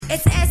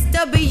It's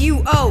SWOPES.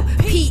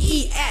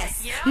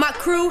 My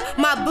crew,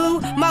 my boo,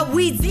 my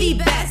weed's the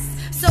best.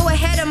 So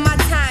ahead of my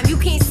time, you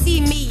can't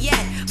see me yet.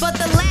 But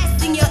the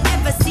last thing you'll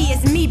ever see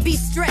is me be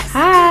stressed.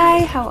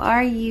 Hi, how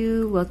are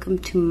you? Welcome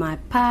to my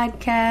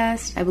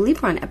podcast. I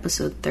believe we're on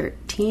episode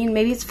 13.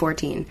 Maybe it's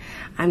 14.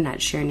 I'm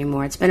not sure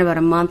anymore. It's been about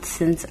a month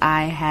since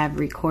I have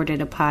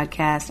recorded a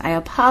podcast. I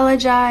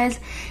apologize.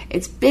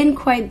 It's been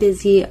quite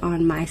busy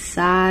on my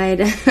side.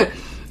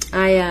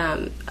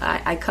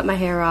 I cut my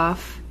hair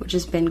off, which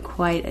has been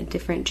quite a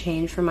different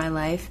change for my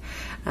life.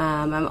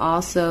 I'm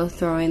also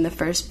throwing the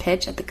first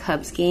pitch at the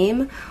Cubs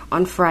game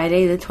on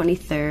Friday the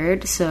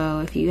 23rd.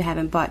 So if you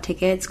haven't bought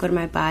tickets, go to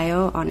my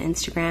bio on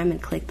Instagram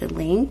and click the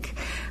link.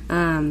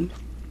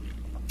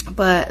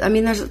 But, I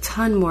mean, there's a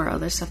ton more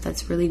other stuff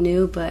that's really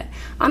new. But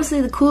honestly,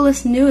 the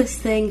coolest, newest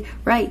thing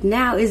right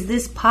now is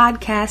this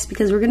podcast,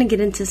 because we're going to get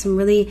into some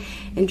really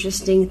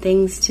interesting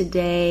things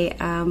today.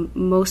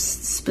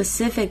 Most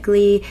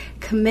specifically,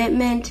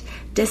 commitment,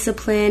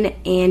 discipline,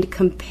 and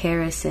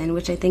comparison,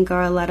 which I think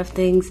are a lot of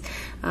things,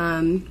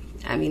 I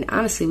mean,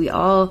 honestly, we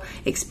all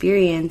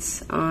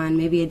experience on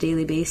maybe a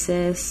daily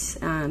basis,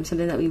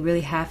 something that we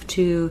really have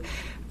to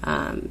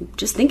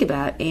just think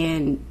about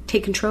and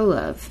take control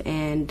of.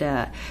 And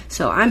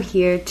so I'm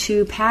here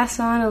to pass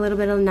on a little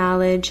bit of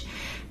knowledge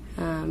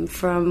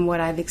from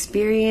what I've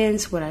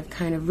experienced, what I've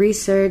kind of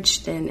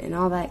researched, and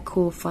all that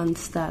cool, fun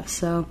stuff.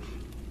 So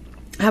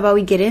how about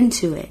we get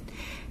into it?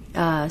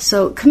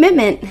 So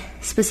commitment,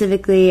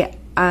 specifically,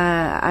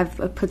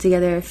 I've put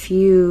together a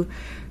few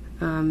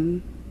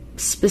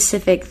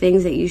specific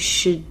things that you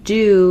should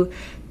do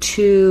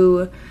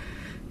to,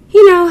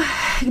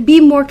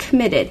 be more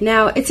committed.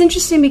 Now, it's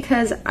interesting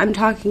because I'm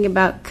talking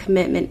about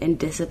commitment and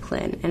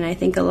discipline, and I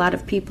think a lot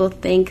of people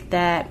think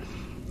that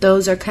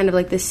those are kind of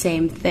like the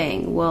same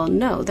thing. Well,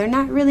 no, they're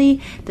not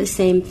really the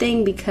same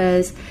thing,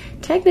 because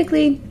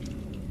technically,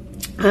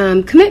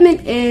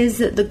 commitment is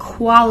the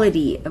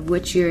quality of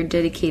which you're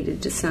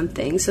dedicated to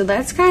something. So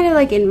that's kind of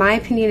like, in my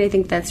opinion, I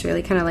think that's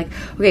really kind of like,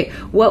 okay,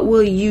 what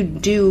will you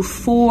do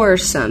for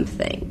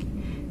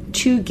something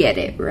to get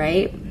it,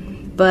 right?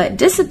 But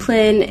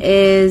discipline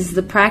is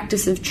the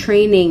practice of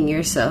training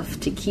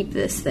yourself to keep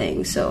this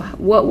thing. So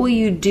what will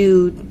you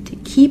do to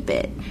keep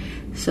it?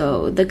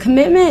 So the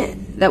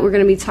commitment that we're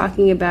going to be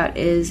talking about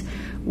is,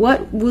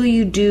 what will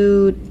you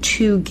do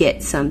to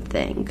get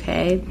something,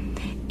 okay?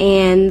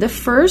 And the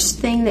first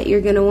thing that you're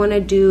going to want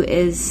to do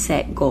is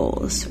set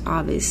goals,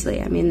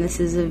 obviously. I mean, this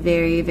is a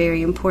very,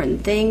 very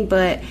important thing,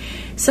 but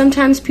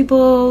sometimes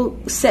people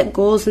set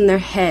goals in their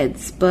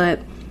heads, but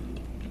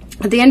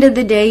at the end of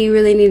the day, you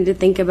really need to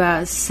think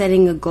about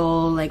setting a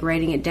goal, like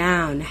writing it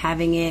down,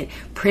 having it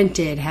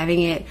printed,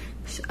 having it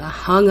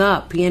hung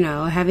up,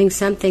 having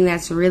something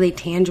that's really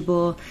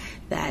tangible,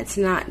 that's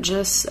not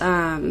just,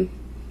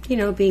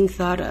 being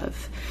thought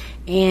of.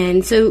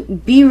 And so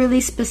be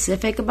really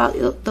specific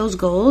about those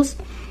goals,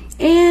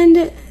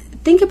 and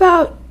think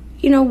about,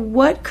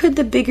 what could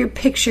the bigger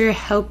picture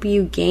help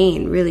you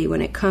gain, really,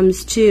 when it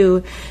comes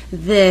to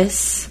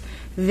this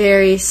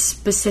very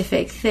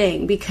specific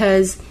thing.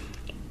 Because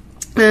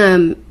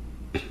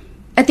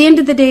at the end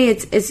of the day,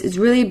 it's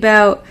really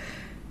about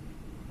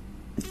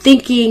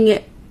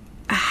thinking,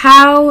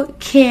 how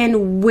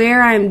can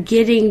where I'm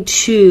getting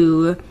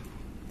to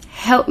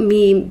help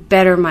me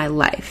better my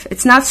life?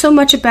 It's not so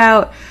much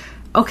about,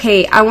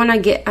 okay, I want to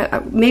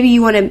get, maybe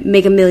you want to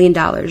make $1 million,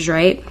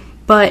 right?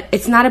 But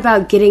it's not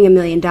about getting $1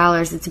 million.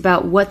 It's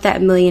about what that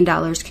 $1 million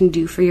can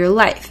do for your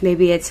life.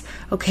 Maybe it's,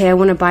 okay, I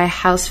want to buy a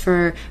house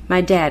for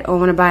my dad, or I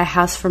want to buy a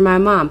house for my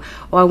mom,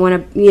 or I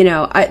want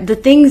to, the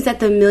things that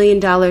the $1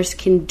 million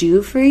can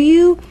do for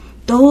you,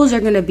 those are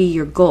going to be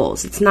your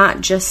goals. It's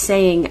not just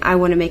saying, I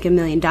want to make $1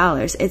 million.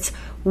 It's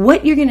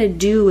what you're going to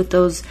do with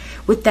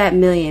that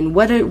million.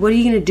 What are you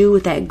going to do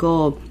with that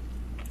goal?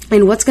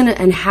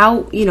 And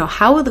how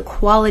will the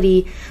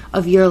quality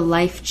of your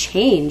life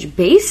change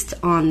based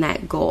on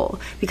that goal?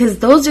 Because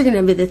those are going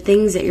to be the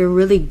things that you're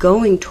really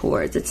going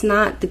towards. It's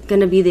not going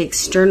to be the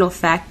external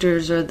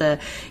factors or the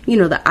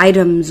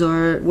items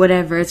or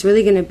whatever. It's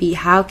really going to be,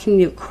 how can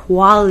your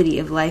quality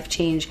of life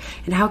change,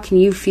 and how can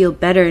you feel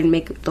better and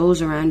make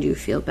those around you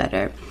feel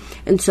better?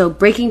 And so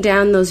breaking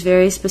down those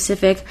very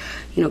specific,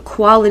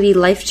 quality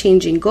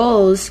life-changing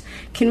goals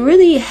can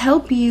really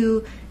help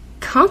you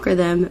conquer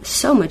them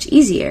so much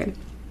easier.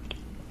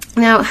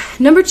 Now,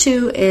 number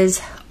 2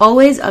 is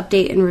always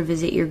update and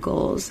revisit your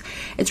goals.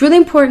 It's really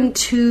important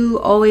to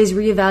always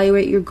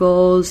reevaluate your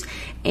goals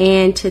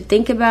and to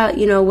think about,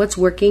 what's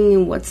working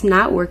and what's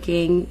not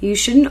working. You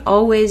shouldn't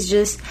always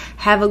just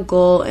have a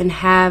goal and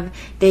have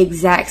the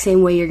exact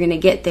same way you're going to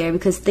get there,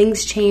 because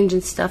things change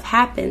and stuff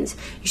happens.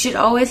 You should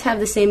always have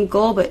the same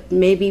goal, but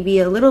maybe be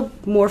a little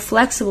more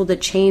flexible to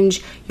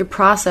change your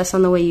process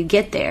on the way you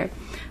get there.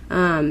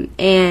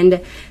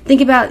 And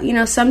think about,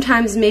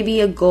 sometimes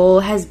maybe a goal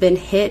has been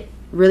hit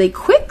really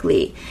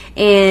quickly,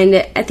 and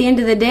at the end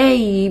of the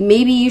day,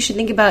 maybe you should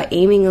think about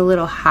aiming a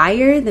little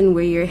higher than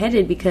where you're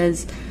headed,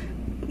 because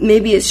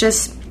maybe it's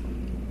just,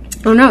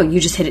 oh no, you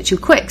just hit it too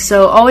quick.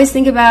 So always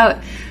think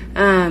about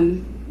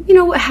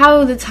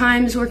how the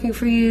time's working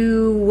for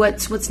you,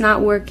 what's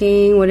not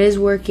working, what is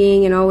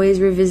working, and always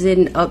revisit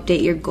and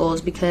update your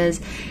goals, because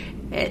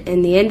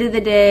in the end of the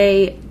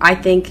day, I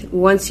think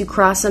once you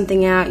cross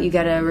something out, you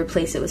got to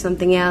replace it with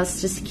something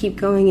else, just to keep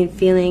going and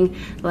feeling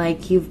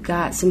like you've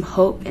got some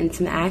hope and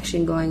some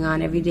action going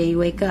on every day you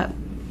wake up.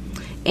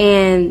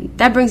 And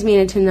that brings me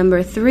into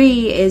number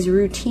 3 is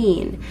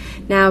routine.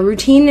 Now,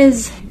 routine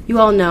is, you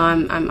all know,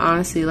 I'm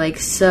honestly like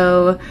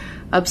so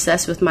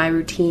obsessed with my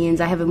routines.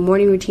 I have a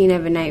morning routine, I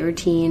have a night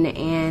routine,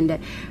 and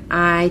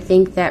I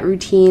think that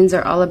routines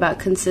are all about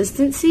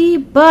consistency,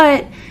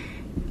 but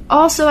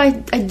also I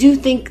do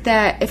think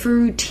that if a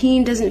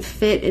routine doesn't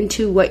fit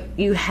into what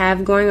you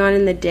have going on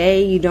in the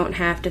day, you don't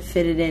have to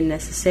fit it in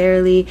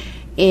necessarily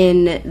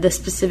in the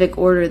specific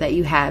order that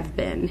you have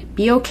been.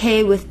 Be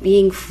okay with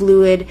being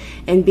fluid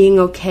and being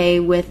okay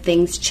with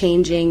things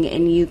changing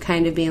and you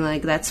kind of being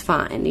like, that's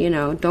fine.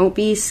 Don't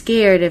be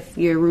scared if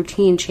your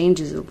routine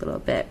changes a little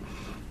bit.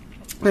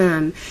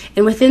 And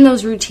within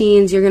those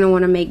routines, you're going to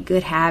want to make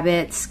good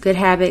habits. Good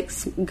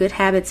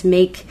habits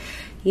make,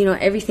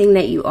 everything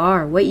that you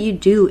are. What you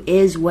do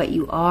is what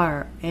you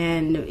are.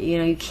 And,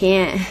 you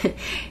can't,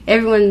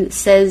 everyone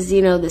says,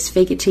 this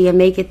fake it till you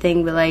make it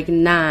thing, but like,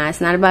 nah, it's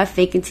not about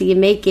fake it till you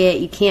make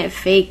it. You can't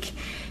fake,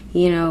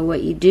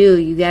 what you do.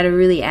 You got to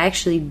really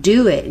actually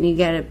do it, and you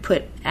got to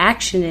put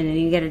action in it,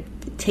 and you got to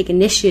take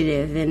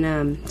initiative.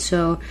 And,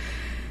 so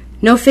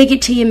no fake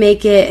it till you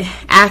make it,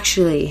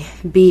 actually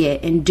be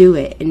it and do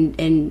it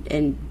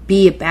and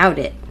be about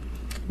it.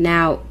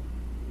 Now,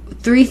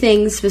 3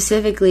 things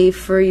specifically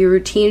for your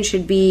routine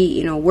should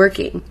be,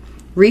 working,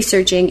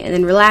 researching, and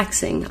then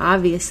relaxing.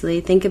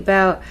 Obviously, think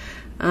about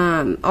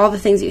all the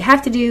things you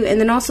have to do, and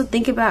then also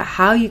think about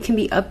how you can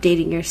be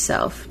updating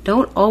yourself.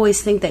 Don't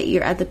always think that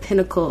you're at the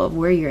pinnacle of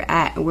where you're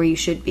at and where you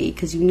should be,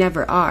 because you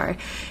never are.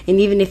 And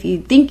even if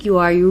you think you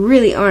are, you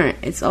really aren't.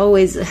 It's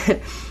always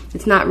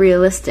it's not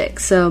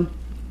realistic. So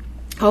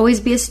always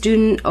be a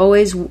student,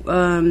 always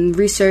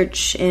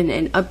research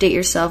and update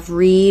yourself,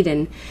 read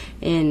and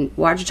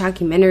watch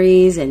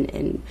documentaries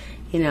and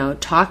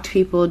talk to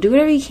people. Do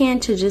whatever you can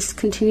to just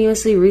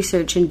continuously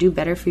research and do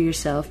better for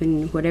yourself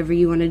and whatever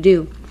you want to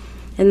do.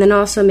 And then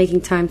also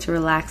making time to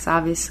relax,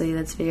 obviously,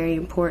 that's very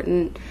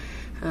important.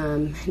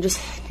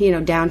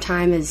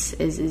 Downtime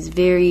is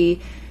very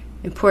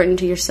important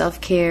to your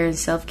self-care, and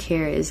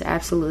self-care is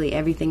absolutely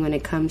everything when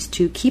it comes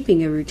to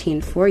keeping a routine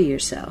for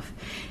yourself.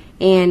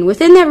 And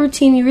within that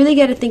routine, you really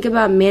got to think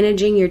about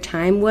managing your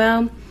time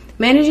well.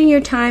 Managing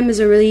your time is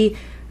a really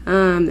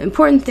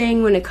important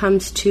thing when it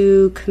comes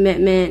to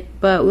commitment,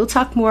 but we'll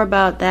talk more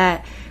about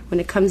that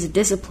when it comes to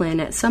discipline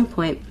at some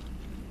point.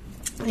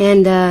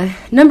 And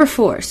number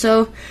 4,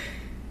 so,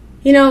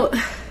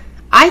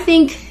 I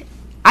think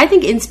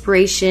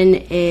inspiration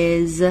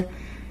is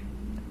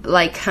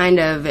like kind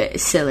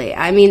of silly.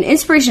 I mean,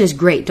 inspiration is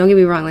great. Don't get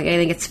me wrong. Like, I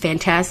think it's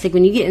fantastic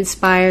when you get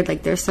inspired.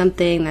 Like, there's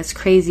something that's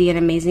crazy and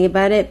amazing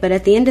about it. But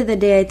at the end of the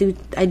day,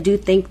 I do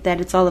think that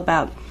it's all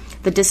about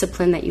the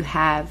discipline that you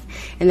have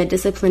and the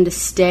discipline to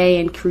stay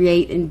and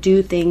create and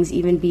do things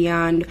even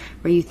beyond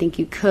where you think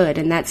you could.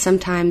 And that's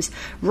sometimes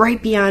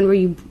right beyond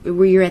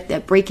where you're at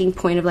that breaking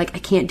point of like, I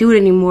can't do it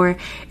anymore,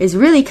 is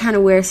really kind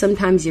of where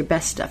sometimes your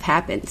best stuff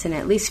happens. And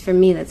at least for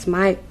me, that's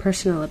my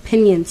personal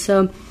opinion.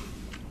 So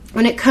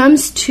when it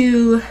comes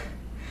to,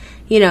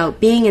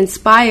 being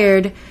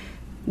inspired,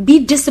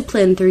 be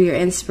disciplined through your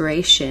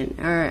inspiration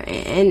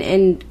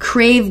and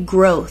crave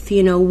growth,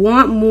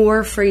 want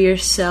more for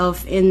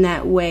yourself in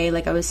that way.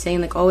 Like I was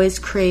saying, like always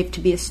crave to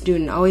be a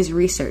student, always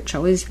research,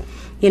 always,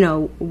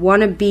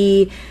 want to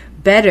be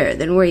better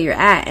than where you're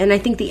at. And I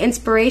think the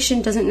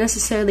inspiration doesn't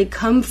necessarily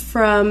come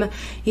from,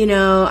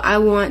 I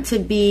want to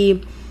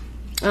be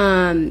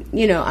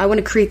I want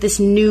to create this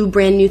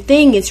brand new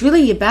thing. It's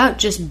really about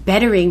just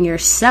bettering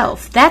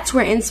yourself. That's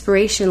where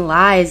inspiration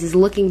lies, is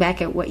looking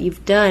back at what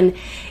you've done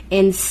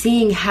and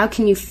seeing how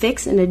can you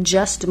fix and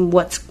adjust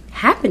what's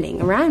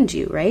happening around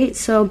you, right?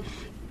 So,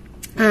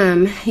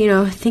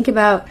 think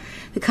about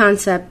the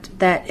concept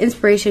that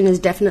inspiration is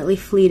definitely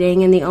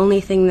fleeting, and the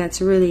only thing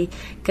that's really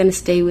going to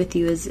stay with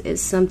you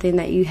is something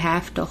that you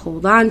have to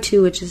hold on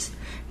to, which is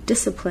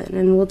discipline.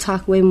 And we'll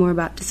talk way more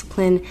about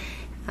discipline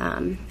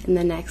in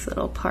the next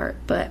little part.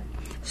 But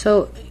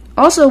so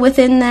also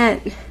within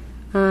that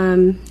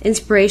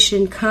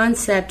inspiration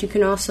concept, you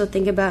can also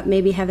think about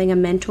maybe having a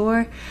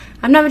mentor.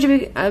 I'm not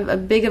a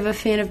big of a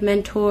fan of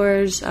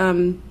mentors.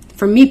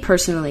 For me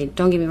personally,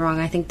 don't get me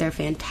wrong, I think they're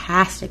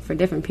fantastic for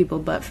different people.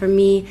 But for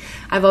me,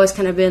 I've always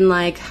kind of been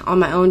like on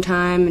my own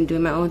time and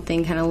doing my own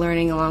thing, kind of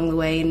learning along the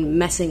way and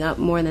messing up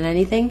more than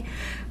anything.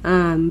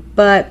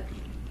 But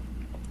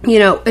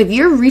if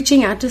you're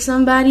reaching out to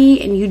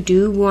somebody and you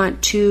do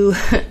want to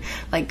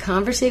like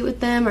conversate with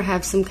them or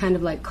have some kind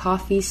of like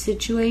coffee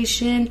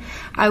situation,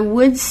 I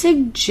would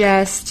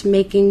suggest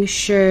making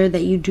sure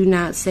that you do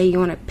not say you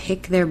want to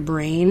pick their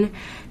brain.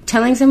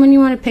 Telling someone you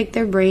want to pick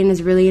their brain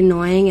is really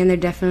annoying, and they're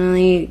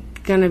definitely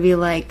going to be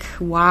like,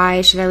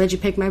 why should I let you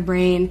pick my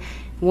brain?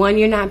 1,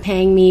 you're not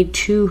paying me.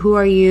 2, who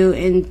are you?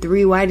 And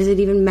 3, why does it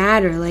even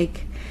matter?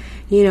 Like,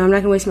 I'm not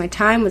going to waste my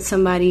time with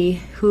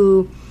somebody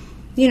who,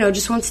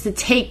 just wants to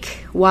take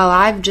while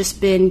I've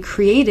just been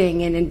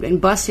creating and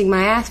busting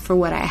my ass for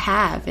what I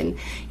have. And,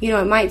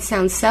 it might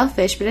sound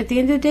selfish, but at the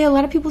end of the day, a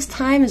lot of people's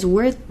time is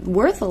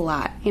worth a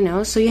lot,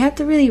 So you have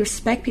to really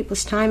respect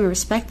people's time and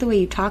respect the way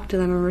you talk to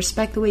them and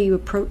respect the way you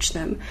approach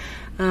them.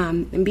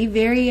 And be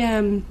very,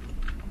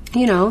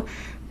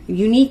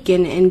 unique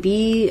and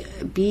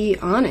be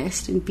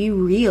honest and be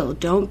real.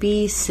 Don't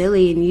be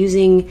silly and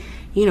using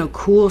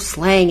cool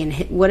slang and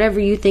whatever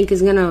you think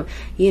is gonna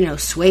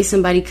sway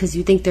somebody because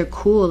you think they're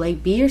cool.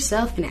 Like, be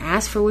yourself and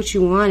ask for what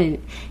you want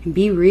and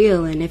be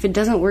real. And if it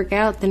doesn't work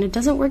out, then it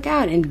doesn't work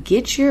out, and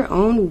get your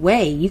own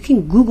way. You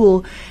can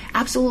Google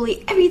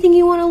absolutely everything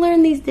you want to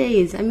learn these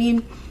days. I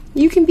mean,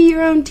 you can be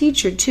your own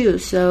teacher too,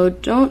 so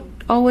don't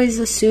always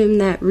assume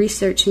that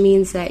research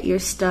means that you're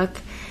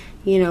stuck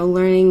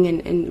learning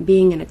and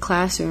being in a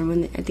classroom.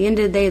 When at the end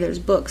of the day, there's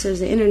books, there's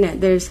the internet,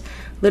 there's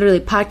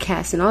literally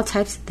podcasts and all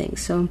types of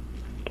things. So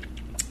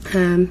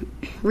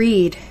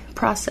read,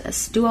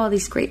 process, do all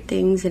these great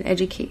things and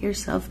educate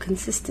yourself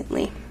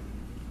consistently.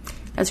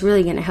 That's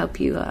really going to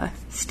help you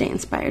stay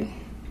inspired.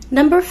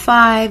 Number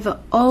 5,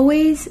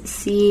 always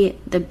see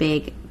the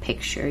big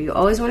picture. You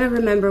always want to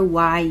remember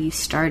why you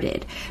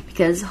started,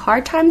 because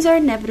hard times are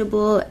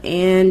inevitable.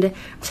 And I'm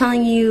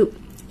telling you,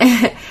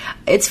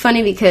 it's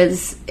funny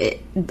because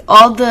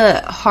all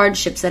the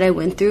hardships that I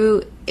went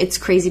through, it's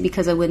crazy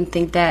because I wouldn't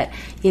think that,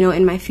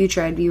 in my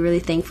future I'd be really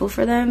thankful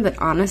for them. But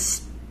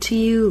honest to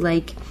you,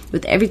 like,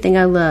 with everything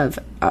I love,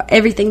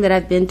 everything that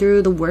I've been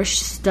through, the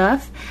worst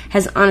stuff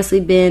has honestly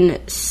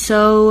been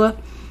so,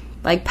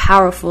 like,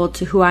 powerful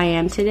to who I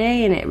am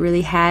today. And it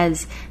really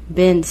has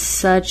been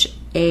such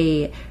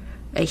a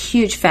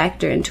huge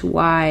factor into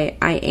why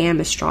I am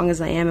as strong as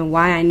I am and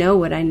why I know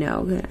what I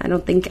know. I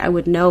don't think I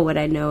would know what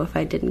I know if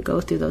I didn't go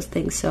through those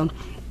things. So,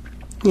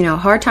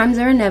 hard times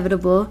are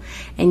inevitable,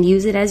 and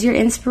use it as your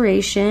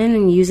inspiration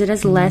and use it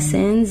as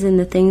lessons and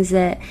the things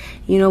that,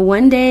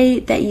 one day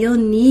that you'll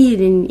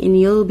need and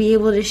you'll be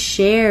able to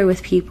share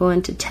with people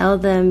and to tell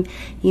them,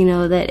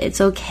 that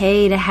it's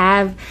okay to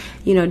have,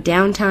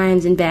 down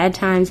times and bad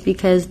times,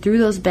 because through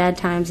those bad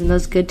times and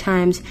those good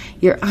times,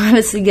 you're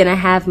honestly going to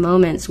have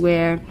moments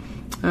where,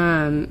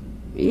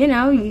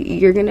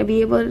 you're going to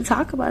be able to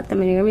talk about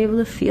them and you're going to be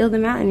able to feel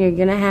them out, and you're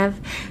going to have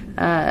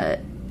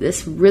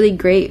this really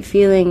great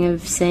feeling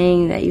of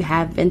saying that you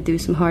have been through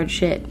some hard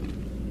shit.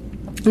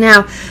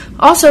 Now,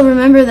 also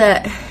remember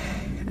that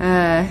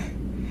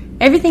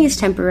everything is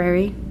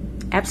temporary.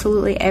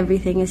 Absolutely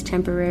everything is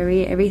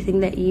temporary.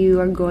 Everything that you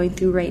are going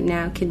through right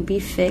now can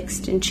be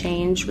fixed and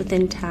changed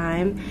within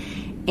time.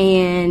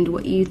 And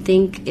what you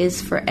think is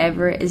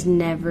forever is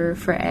never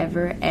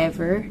forever,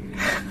 ever.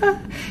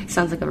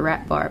 Sounds like a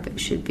rap bar, but it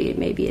should be.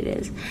 Maybe it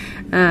is.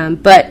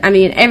 But, I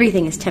mean,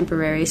 everything is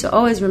temporary. So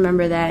always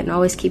remember that and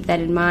always keep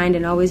that in mind,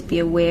 and always be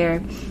aware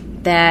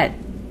that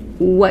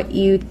what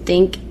you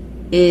think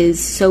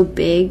is so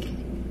big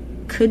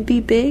could be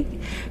big.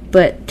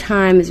 But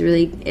time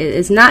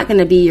is not going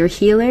to be your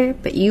healer,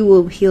 but you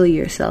will heal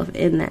yourself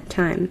in that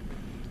time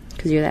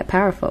because you're that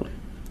powerful.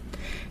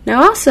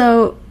 Now,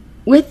 also,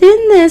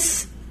 within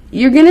this,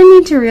 you're going to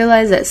need to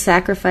realize that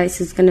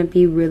sacrifice is going to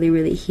be really,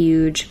 really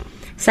huge.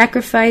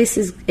 Sacrifice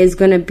is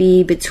going to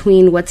be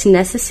between what's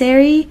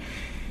necessary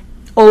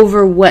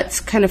over what's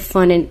kind of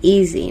fun and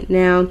easy.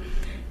 Now,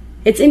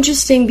 it's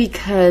interesting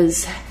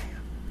because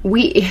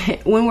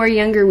when we're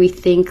younger, we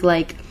think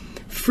like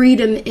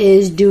freedom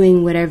is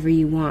doing whatever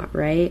you want,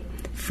 right?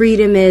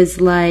 Freedom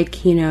is like,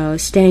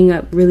 staying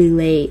up really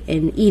late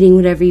and eating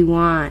whatever you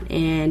want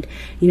and,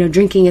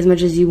 drinking as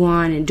much as you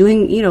want and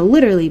doing,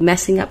 literally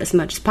messing up as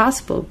much as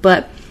possible.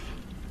 But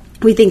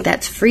we think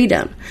that's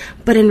freedom.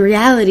 But in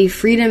reality,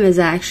 freedom is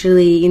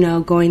actually,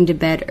 going to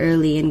bed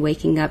early and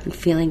waking up and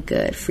feeling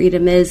good.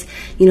 Freedom is,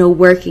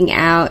 working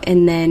out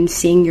and then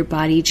seeing your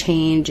body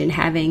change and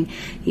having,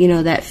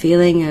 that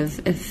feeling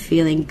of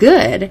feeling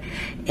good.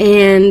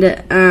 And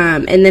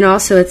then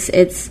also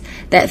it's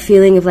that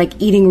feeling of like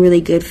eating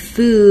really good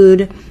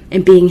food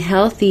and being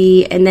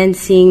healthy, and then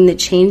seeing the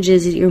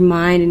changes that your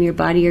mind and your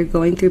body are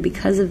going through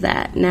because of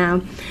that.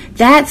 Now,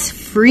 that's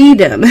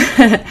freedom.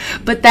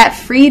 But that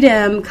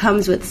freedom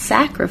comes with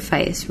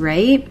sacrifice,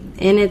 right?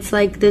 And it's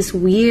like this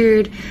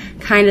weird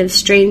kind of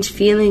strange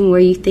feeling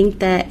where you think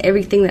that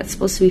everything that's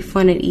supposed to be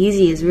fun and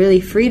easy is really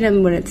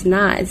freedom when it's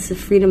not. It's the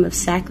freedom of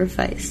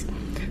sacrifice.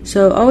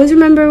 So always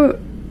remember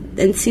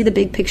and see the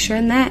big picture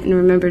in that, and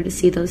remember to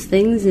see those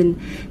things and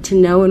to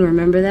know and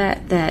remember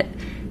that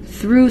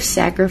through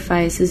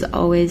sacrifice is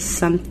always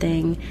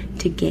something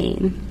to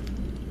gain.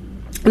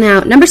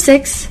 Now, number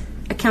 6,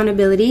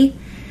 accountability.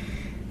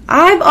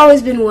 I've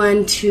always been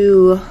one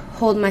to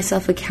hold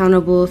myself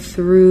accountable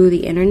through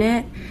the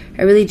internet.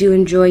 I really do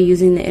enjoy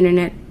using the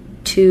internet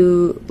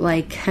to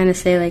kind of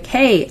say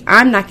hey,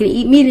 I'm not going to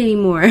eat meat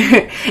anymore.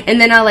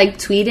 And then I'll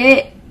tweet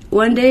it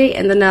one day,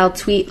 and then I'll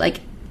tweet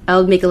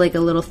I'll make it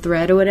a little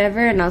thread or whatever,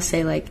 and I'll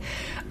say day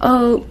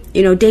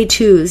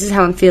 2, this is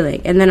how I'm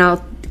feeling. And then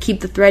I'll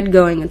keep the thread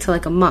going until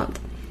a month.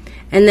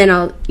 And then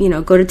I'll,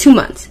 go to 2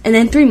 months, and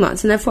then 3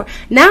 months, and then 4.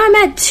 Now I'm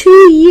at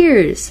 2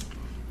 years,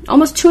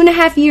 almost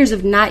 2.5 years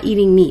of not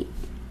eating meat.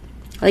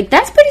 Like,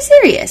 that's pretty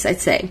serious, I'd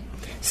say.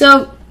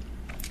 So,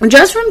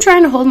 just from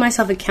trying to hold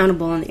myself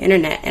accountable on the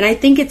internet, and I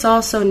think it's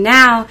also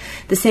now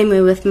the same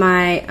way with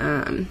my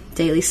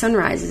daily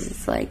sunrises.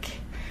 It's like,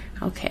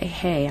 okay,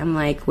 hey, I'm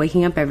like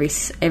waking up every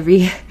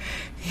sunrise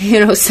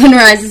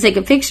to take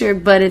a picture,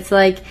 but it's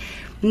like,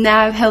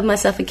 now I've held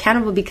myself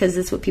accountable because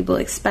it's what people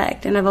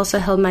expect. And I've also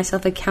held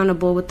myself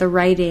accountable with the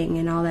writing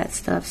and all that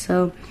stuff.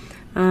 So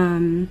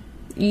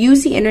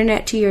use the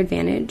internet to your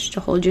advantage to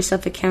hold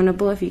yourself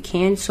accountable if you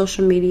can.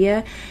 Social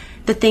media.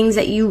 The things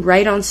that you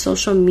write on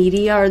social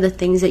media are the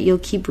things that you'll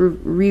keep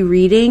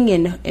rereading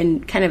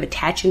and kind of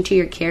attaching to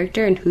your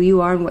character and who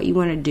you are and what you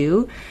want to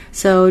do.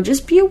 So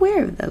just be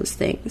aware of those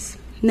things.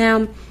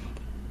 Now,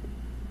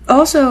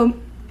 also,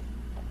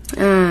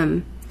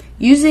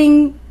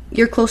 using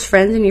your close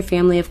friends and your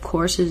family, of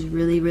course, is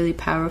really, really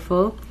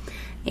powerful.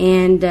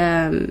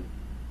 And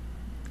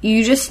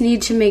you just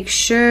need to make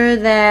sure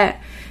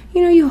that,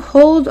 you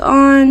hold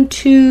on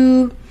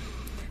to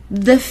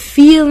the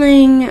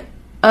feeling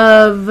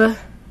of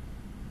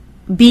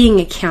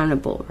being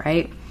accountable,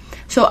 right?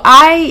 So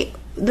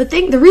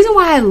the reason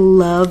why I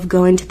love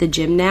going to the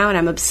gym now and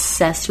I'm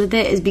obsessed with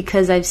it is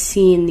because I've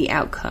seen the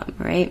outcome,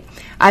 right?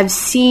 I've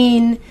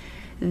seen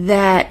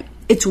that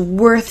it's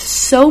worth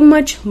so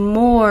much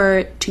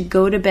more to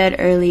go to bed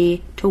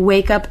early, to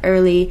wake up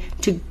early,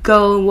 to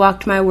go and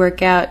walk to my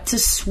workout, to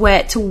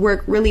sweat, to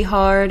work really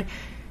hard,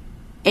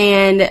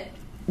 and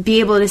be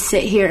able to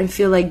sit here and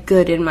feel like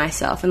good in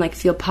myself and like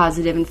feel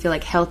positive and feel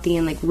like healthy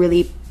and like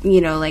really,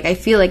 like I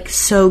feel like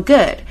so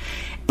good.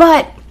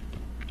 But,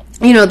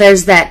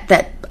 there's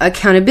that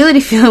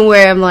accountability feeling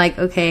where I'm like,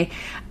 okay,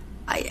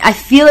 I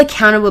feel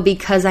accountable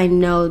because I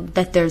know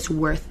that there's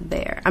worth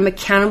there. I'm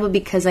accountable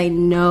because I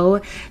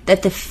know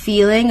that the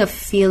feeling of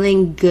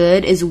feeling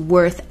good is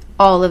worth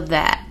all of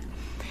that.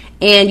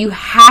 And you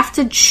have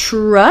to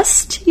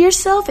trust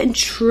yourself and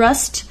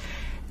trust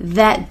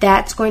that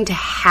that's going to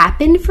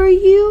happen for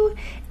you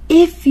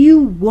if you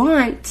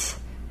want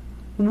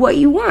what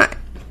you want.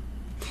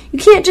 You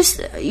can't just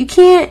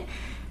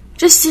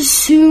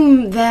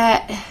assume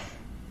that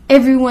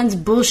everyone's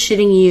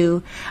bullshitting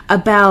you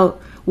about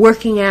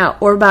working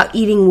out or about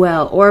eating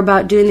well or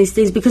about doing these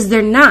things, because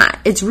they're not.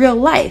 It's real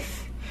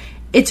life.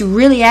 It's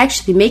really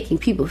actually making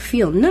people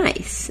feel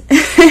nice.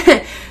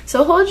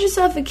 So hold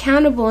yourself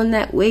accountable in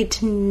that way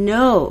to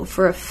know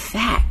for a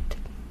fact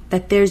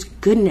that there's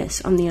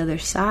goodness on the other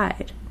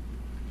side.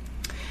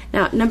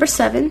 Now, number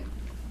 7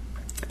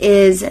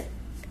 is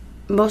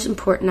most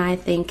important, I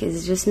think,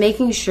 is just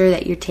making sure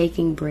that you're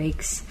taking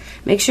breaks.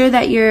 Make sure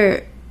that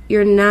you're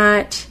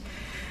not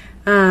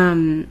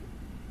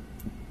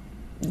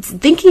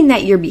thinking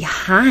that you're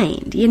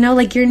behind,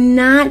 like you're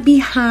not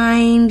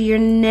behind, you're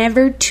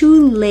never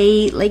too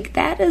late, like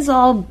that is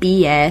all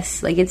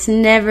BS, like it's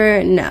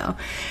never, no.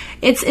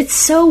 It's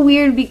so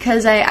weird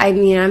because I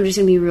mean, I'm just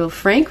gonna be real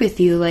frank with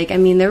you, like, I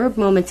mean, there were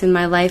moments in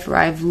my life where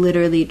I've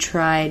literally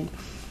tried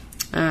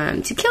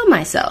to kill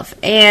myself,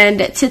 and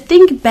to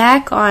think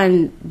back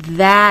on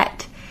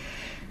that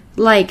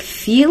like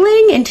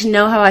feeling and to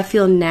know how I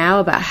feel now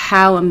about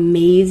how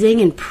amazing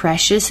and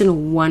precious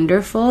and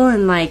wonderful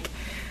and like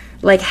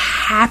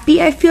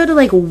happy I feel to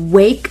like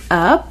wake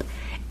up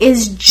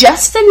is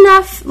just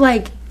enough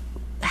like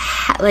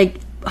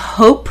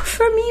hope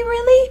for me,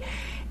 really,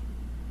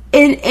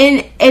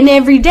 in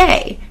every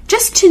day,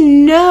 just to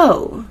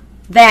know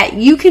that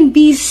you can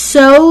be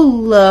so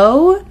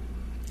low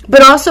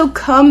but also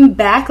come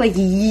back like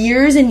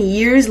years and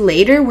years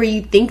later where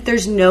you think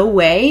there's no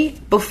way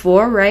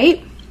before,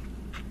 right?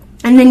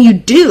 And then you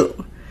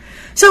do.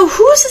 So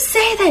who's to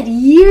say that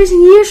years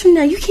and years from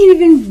now you can't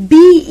even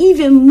be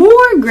even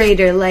more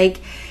greater? Like,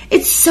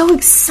 it's so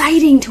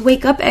exciting to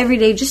wake up every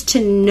day just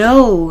to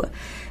know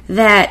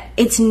that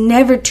it's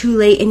never too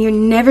late and you're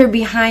never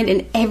behind,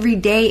 and every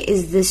day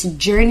is this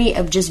journey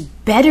of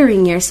just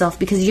bettering yourself,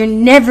 because you're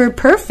never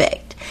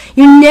perfect.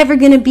 You're never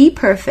going to be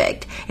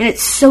perfect. And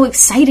it's so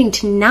exciting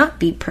to not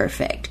be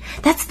perfect.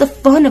 That's the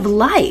fun of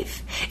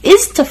life,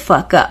 is to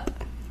fuck up.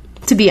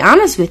 To be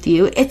honest with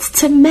you, it's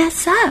to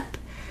mess up.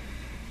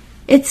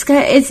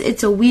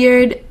 It's a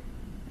weird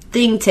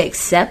thing to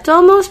accept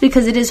almost,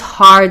 because it is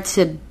hard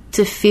to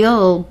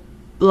feel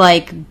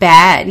like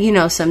bad,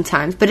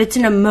 sometimes, but it's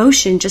an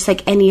emotion just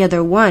like any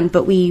other one,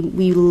 but we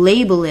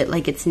label it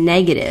like it's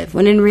negative,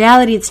 when in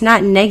reality it's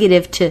not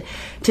negative to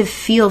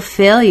feel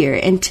failure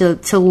and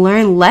to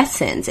learn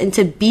lessons and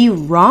to be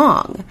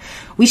wrong.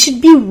 We should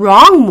be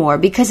wrong more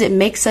because it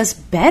makes us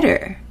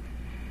better.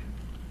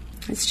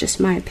 It's just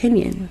my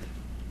opinion.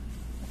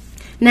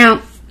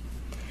 Now,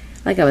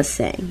 like I was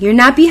saying, you're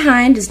not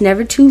behind, it's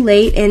never too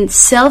late, and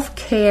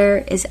self-care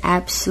is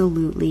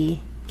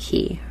absolutely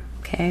key,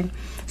 okay?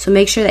 So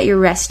make sure that you're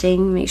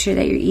resting, make sure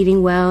that you're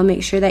eating well,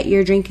 make sure that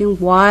you're drinking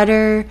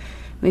water,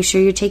 make sure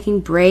you're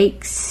taking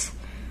breaks.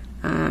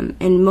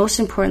 And most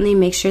importantly,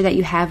 make sure that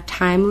you have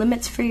time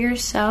limits for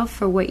yourself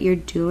for what you're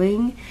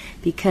doing,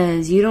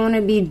 because you don't want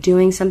to be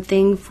doing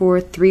something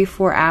for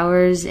 3-4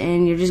 hours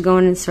and you're just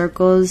going in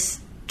circles.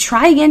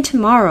 Try again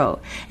tomorrow.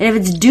 And if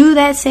it's due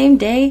that same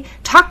day,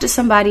 talk to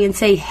somebody and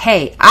say,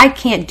 hey, I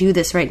can't do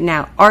this right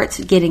now.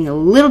 Art's getting a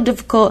little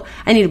difficult.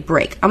 I need a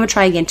break. I'm going to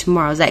try again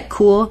tomorrow. Is that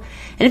cool?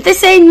 And if they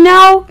say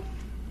no,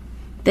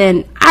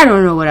 then I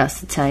don't know what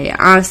else to tell you,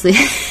 honestly.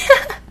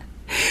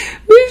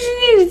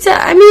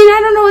 I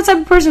don't know what type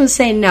of person would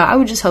say no. I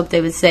would just hope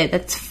they would say,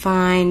 that's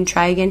fine,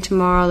 try again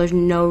tomorrow, there's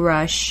no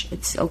rush,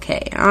 it's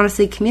okay.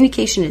 Honestly,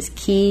 communication is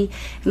key,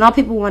 and all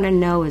people want to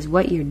know is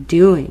what you're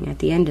doing at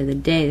the end of the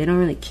day. They don't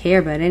really care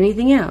about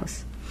anything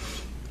else.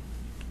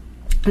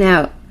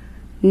 Now,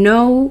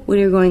 know when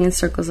you're going in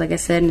circles, like I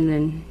said, and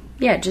then,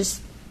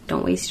 just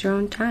don't waste your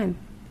own time.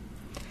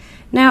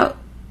 Now,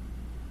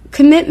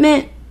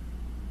 commitment,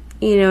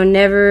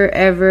 never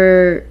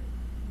ever,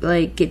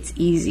 gets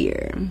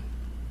easier.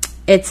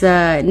 It's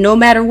no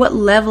matter what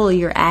level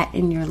you're at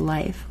in your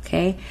life,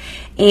 okay?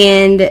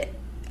 And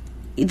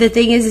the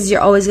thing is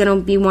you're always going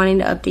to be wanting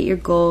to update your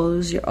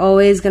goals. You're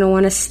always going to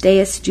want to stay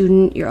a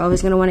student. You're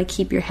always going to want to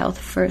keep your health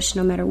first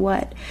no matter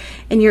what.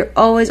 And you're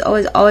always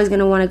going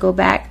to want to go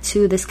back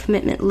to this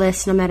commitment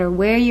list no matter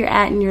where you're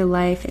at in your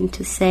life, and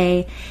to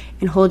say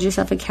and hold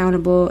yourself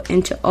accountable,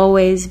 and to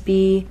always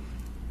be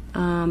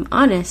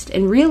honest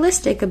and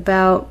realistic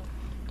about,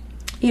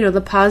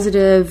 the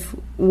positive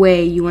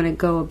way you want to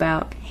go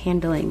about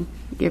handling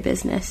your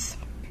business.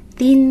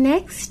 The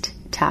next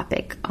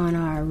topic on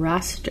our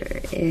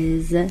roster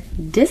is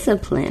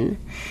discipline.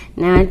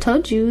 Now, I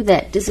told you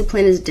that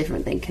discipline is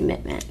different than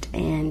commitment,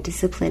 and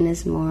discipline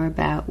is more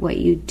about what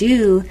you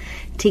do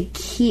to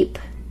keep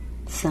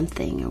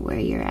something or where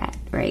you're at,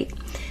 right?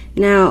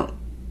 Now,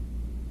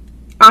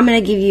 I'm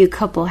going to give you a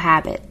couple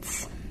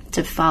habits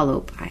to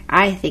follow by.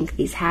 I think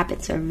these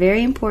habits are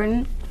very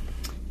important.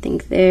 I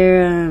think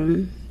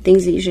they're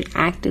things that you should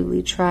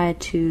actively try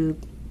to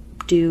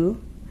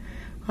do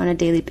on a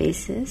daily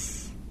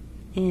basis.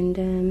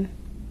 And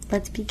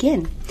let's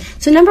begin.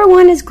 So number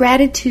 1 is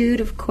gratitude.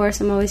 Of course,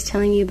 I'm always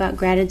telling you about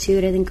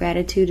gratitude. I think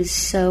gratitude is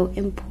so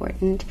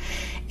important.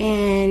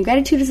 And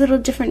gratitude is a little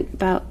different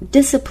about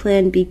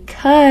discipline,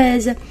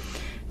 because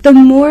the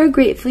more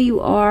grateful you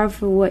are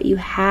for what you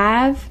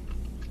have,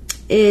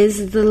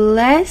 is the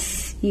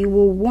less you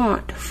will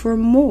want for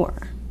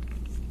more.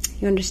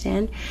 You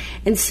understand?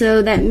 And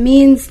so that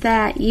means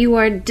that you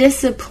are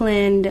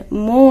disciplined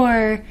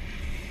more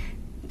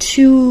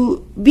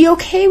to be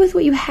okay with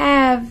what you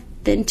have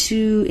than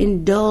to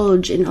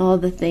indulge in all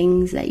the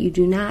things that you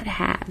do not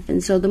have.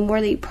 And so the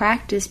more that you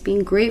practice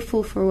being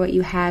grateful for what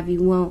you have,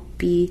 you won't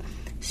be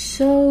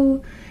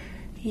so,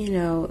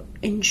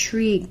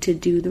 intrigued to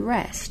do the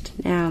rest.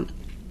 Now,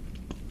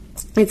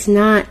 it's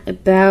not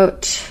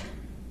about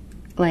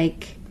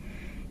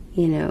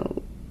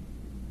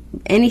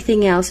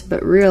anything else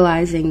but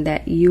realizing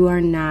that you are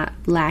not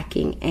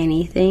lacking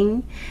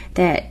anything,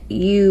 that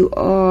you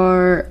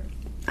are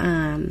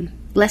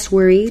less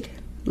worried,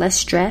 less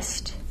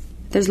stressed,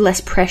 there's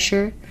less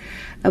pressure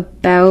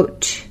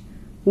about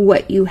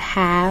what you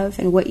have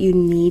and what you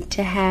need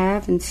to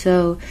have. And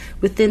so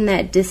within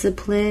that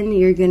discipline,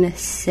 you're going to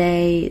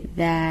say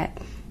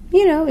that,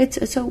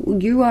 it's so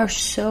you are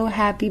so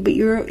happy, but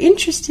you're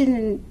interested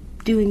in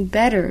doing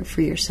better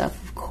for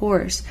yourself, of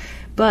course.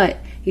 But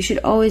you should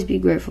always be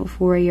grateful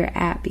for where you're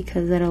at,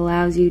 because that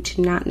allows you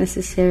to not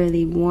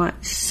necessarily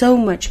want so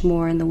much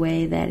more in the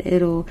way that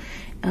it'll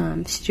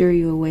steer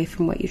you away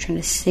from what you're trying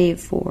to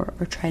save for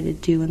or try to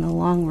do in the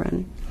long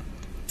run.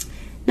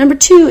 Number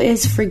 2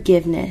 is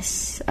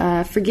forgiveness.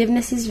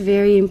 Forgiveness is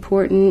very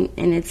important,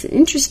 and it's an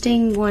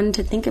interesting one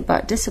to think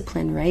about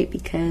discipline, right?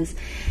 Because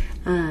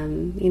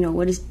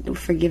what does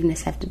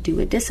forgiveness have to do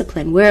with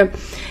discipline? Where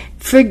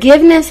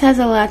forgiveness has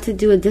a lot to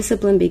do with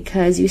discipline,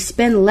 because you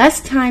spend less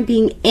time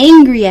being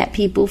angry at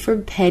people for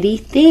petty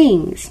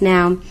things.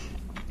 Now,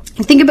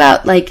 think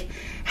about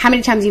how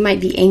many times you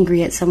might be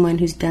angry at someone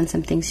who's done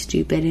something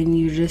stupid and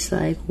you're just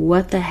like,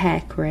 what the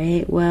heck,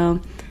 right? Well,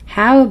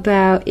 how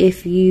about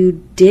if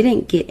you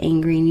didn't get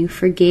angry and you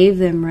forgave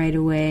them right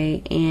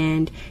away,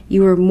 and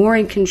you were more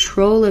in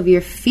control of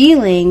your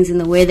feelings in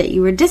the way that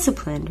you were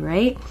disciplined,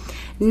 right?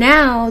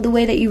 Now, the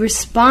way that you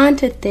respond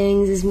to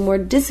things is more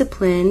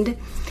disciplined,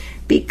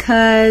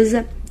 because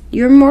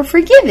you're more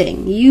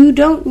forgiving. You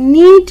don't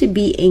need to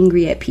be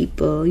angry at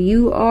people.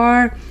 You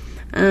are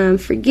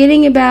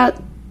forgetting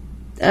about,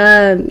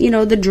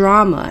 the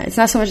drama. It's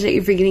not so much that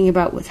you're forgetting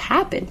about what's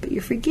happened, but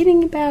you're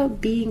forgetting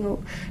about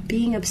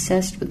being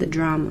obsessed with the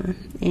drama.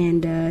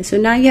 And so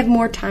now you have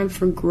more time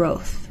for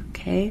growth,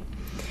 okay?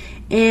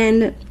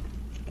 And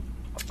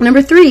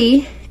number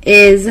 3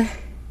 is,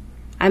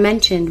 I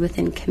mentioned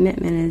within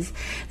commitment,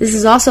 this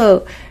is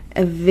also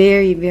a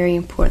very, very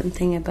important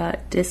thing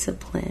about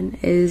discipline,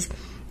 is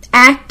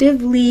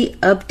actively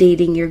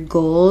updating your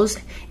goals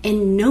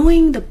and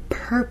knowing the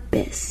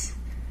purpose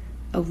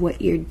of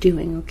what you're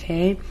doing,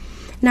 okay?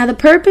 Now, the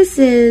purpose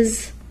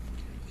is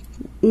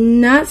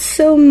not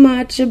so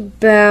much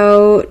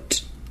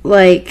about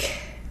like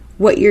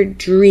what you're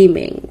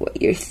dreaming,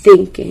 what you're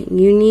thinking.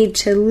 You need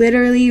to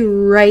literally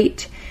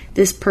write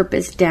this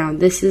purpose down.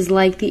 This is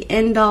like the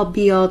end all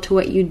be all to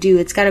what you do.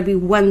 It's got to be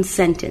one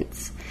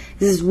sentence.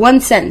 This is one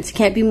sentence. It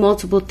can't be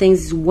multiple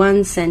things. It's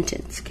one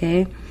sentence,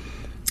 okay?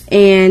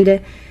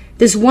 And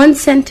this one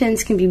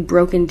sentence can be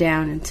broken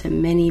down into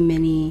many,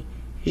 many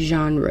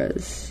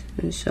genres.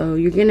 And so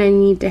you're going to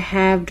need to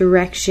have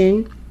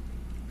direction.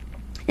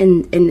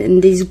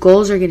 And these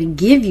goals are going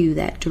to give you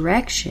that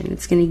direction.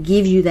 It's going to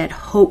give you that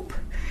hope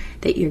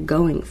that you're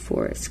going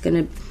for. It's going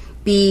to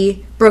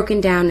be broken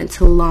down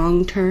into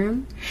long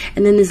term.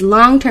 And then this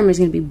long term is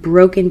going to be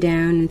broken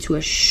down into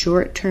a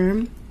short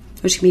term,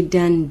 which can be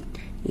done,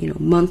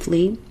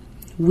 monthly,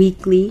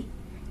 weekly,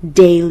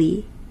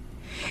 daily.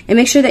 And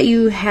make sure that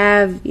you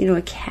have,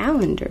 a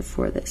calendar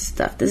for this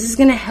stuff. This is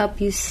going to help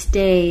you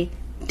stay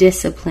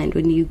disciplined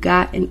when you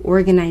got an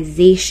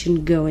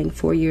organization going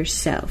for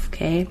yourself,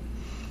 okay?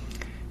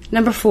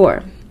 Number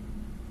 4,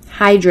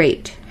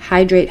 hydrate,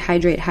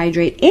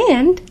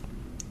 and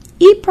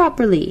eat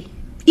properly.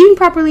 Eating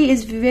properly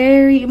is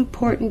very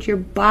important. Your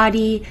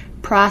body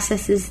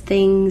processes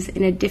things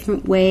in a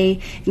different way,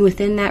 and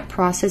within that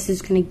process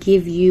is going to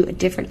give you a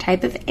different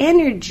type of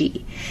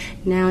energy.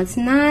 Now, it's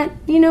not,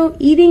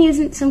 eating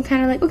isn't some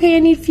kind of like, okay, I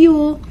need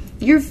fuel.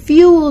 Your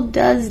fuel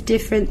does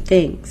different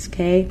things,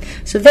 okay?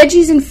 So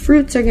veggies and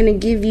fruits are going to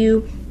give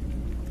you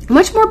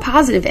much more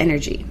positive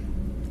energy.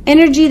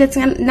 Energy that's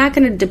not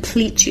going to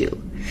deplete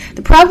you.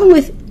 The problem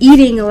with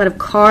eating a lot of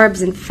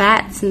carbs and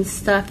fats and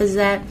stuff is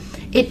that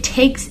it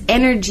takes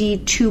energy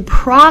to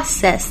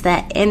process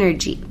that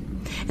energy.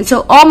 And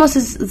so almost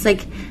it's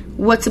like,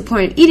 what's the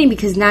point of eating?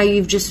 Because now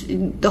you've just,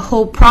 the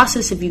whole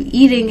process of you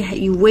eating,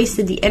 you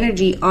wasted the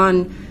energy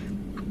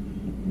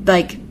on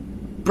like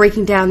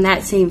breaking down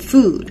that same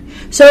food.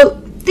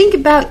 So think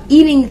about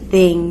eating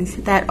things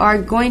that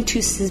are going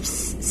to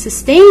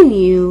sustain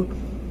you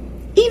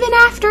even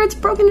after it's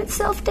broken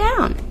itself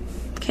down.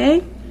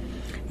 Okay?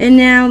 And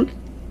now,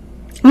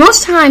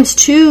 most times,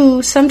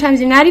 too, sometimes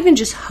you're not even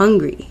just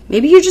hungry.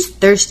 Maybe you're just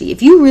thirsty.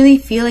 If you really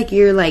feel like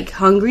you're,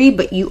 hungry,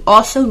 but you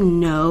also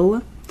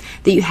know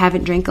that you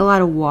haven't drank a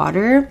lot of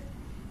water,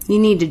 you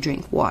need to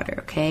drink water,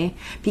 okay?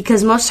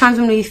 Because most times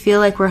when we feel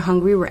like we're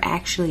hungry, we're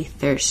actually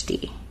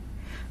thirsty.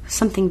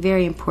 Something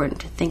very important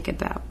to think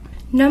about.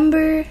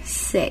 Number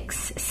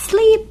 6,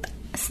 sleep.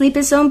 Sleep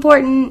is so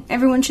important.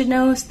 Everyone should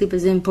know sleep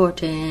is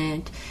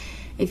important.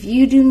 If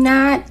you do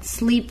not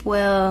sleep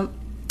well,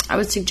 I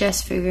would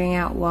suggest figuring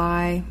out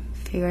why,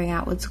 figuring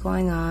out what's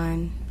going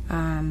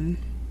on.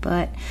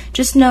 But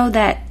just know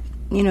that,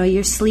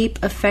 your sleep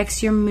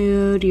affects your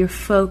mood, your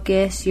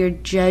focus, your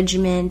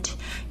judgment,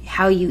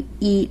 how you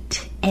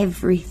eat,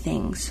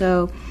 everything.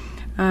 So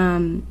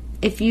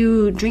if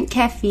you drink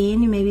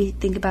caffeine, you maybe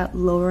think about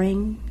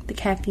lowering the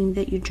caffeine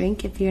that you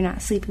drink if you're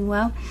not sleeping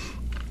well.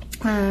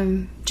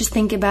 Just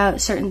think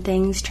about certain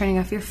things, turning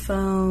off your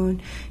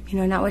phone,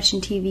 not watching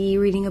TV,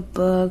 reading a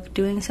book,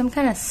 doing some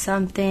kind of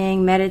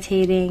something,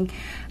 meditating.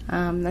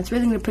 That's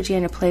really going to put you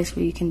in a place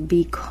where you can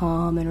be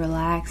calm and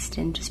relaxed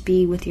and just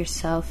be with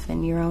yourself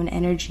and your own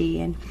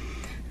energy.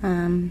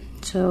 And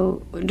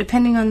so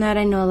depending on that,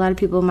 I know a lot of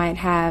people might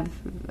have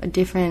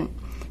different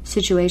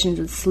situations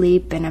with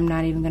sleep, and I'm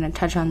not even going to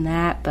touch on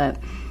that, but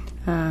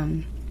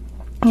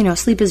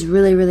sleep is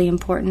really, really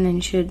important, and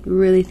you should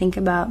really think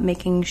about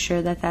making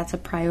sure that that's a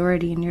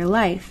priority in your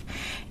life.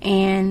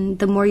 And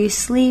the more you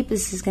sleep,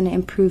 this is going to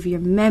improve your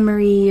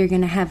memory. You're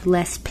going to have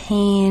less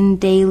pain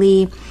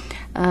daily,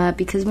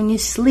 because when you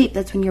sleep,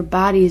 that's when your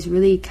body is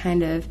really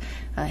kind of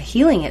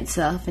healing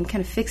itself and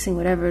kind of fixing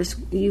whatever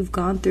you've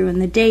gone through in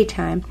the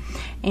daytime.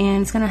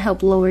 And it's going to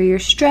help lower your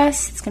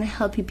stress. It's going to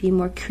help you be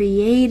more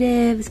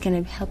creative. It's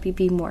going to help you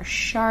be more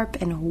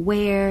sharp and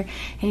aware.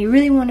 And you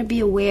really want to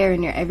be aware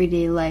in your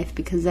everyday life,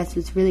 because that's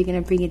what's really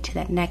going to bring you to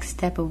that next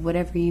step of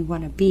whatever you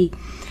want to be.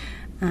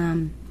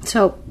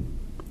 So,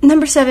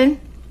 number 7,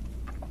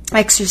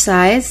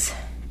 exercise.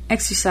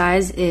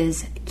 Exercise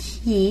is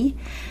key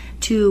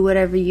to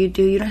whatever you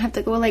do. You don't have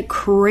to go like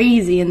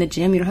crazy in the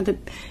gym. You don't have to,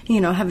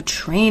 have a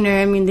trainer.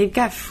 I mean, they've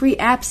got free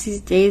apps these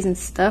days and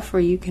stuff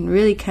where you can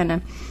really kind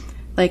of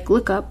like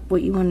look up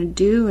what you want to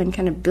do and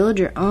kind of build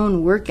your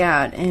own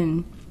workout.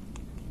 And,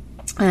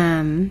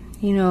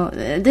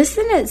 this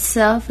in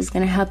itself is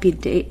going to help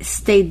you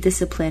stay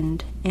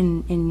disciplined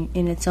in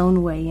its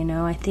own way.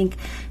 I think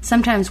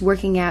sometimes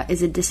working out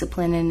is a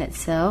discipline in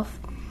itself,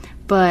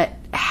 but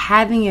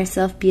having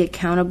yourself be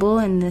accountable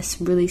in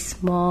this really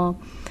small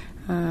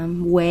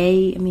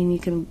way. I mean, you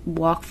can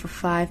walk for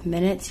 5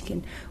 minutes, you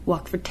can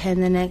walk for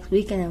 10 the next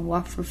week, and then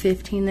walk for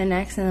 15 the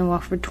next, and then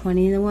walk for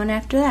 20 the one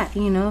after that.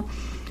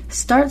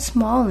 Start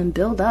small and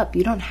build up.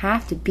 You don't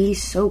have to be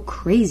so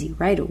crazy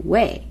right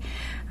away.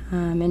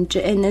 And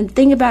the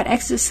thing about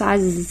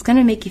exercise is it's going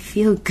to make you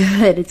feel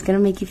good. It's going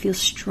to make you feel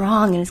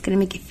strong, and it's going to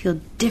make you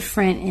feel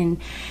different, and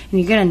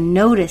you're going to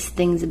notice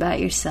things about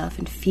yourself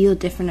and feel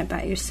different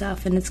about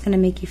yourself, and it's going to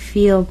make you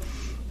feel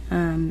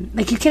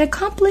like you can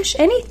accomplish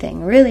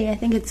anything, really. I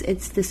think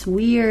it's this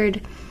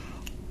weird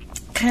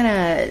kind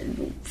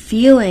of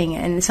feeling.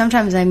 And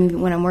sometimes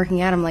when I'm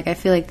working out, I'm like, I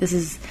feel like this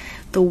is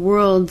the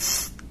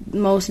world's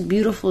most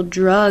beautiful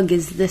drug,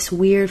 is this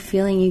weird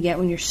feeling you get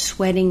when you're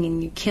sweating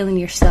and you're killing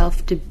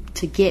yourself to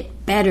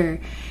get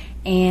better.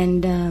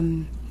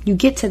 And you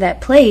get to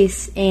that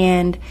place,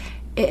 and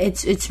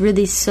it's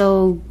really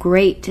so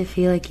great to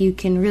feel like you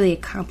can really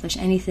accomplish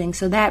anything.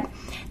 So that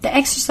the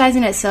exercise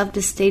in itself,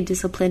 to stay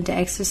disciplined to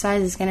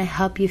exercise, is going to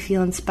help you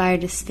feel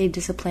inspired to stay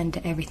disciplined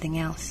to everything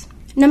else.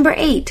 Number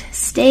 8,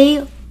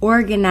 stay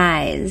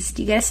organized.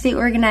 You got to stay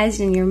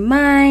organized in your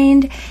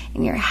mind,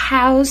 in your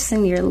house,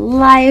 in your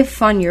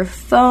life, on your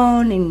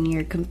phone, in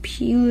your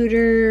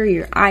computer,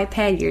 your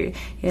iPad,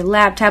 your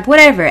laptop,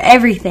 whatever,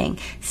 everything.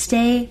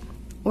 Stay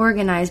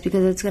organized,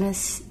 because it's going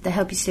to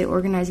help you stay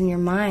organized in your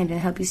mind and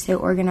help you stay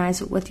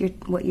organized with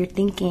what you're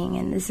thinking.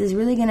 And this is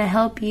really going to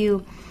help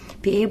you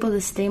be able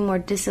to stay more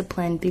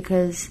disciplined,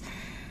 because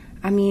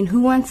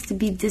who wants to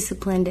be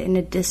disciplined in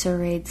a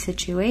disarrayed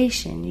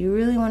situation? You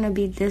really want to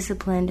be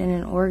disciplined in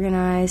an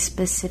organized,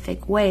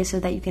 specific way,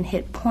 so that you can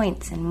hit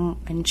points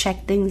and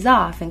check things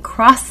off and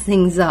cross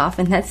things off.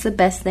 And that's the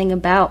best thing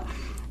about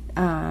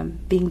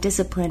being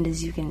disciplined,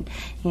 is you can,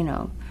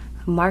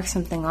 mark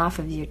something off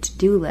of your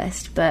to-do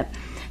list. But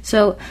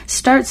so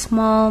start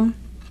small.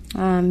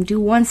 Do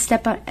one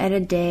step at a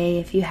day.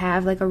 If you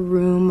have like a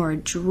room or a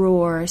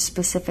drawer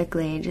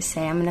specifically, just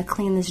say, I'm going to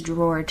clean this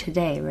drawer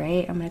today,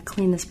 right? I'm going to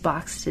clean this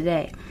box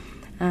today.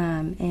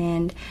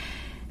 And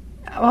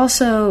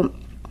also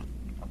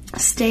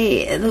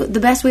the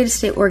best way to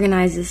stay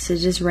organized is to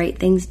just write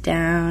things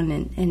down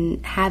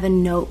and have a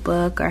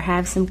notebook or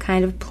have some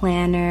kind of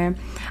planner.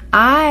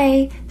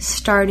 I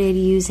started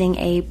using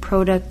a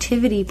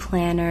productivity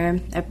planner,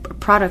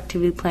 whatever.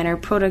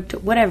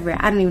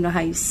 I don't even know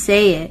how you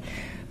say it.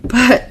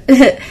 But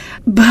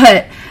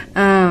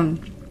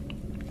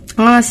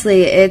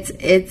honestly,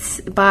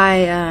 it's by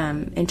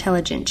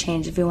Intelligent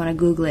Change. If you want to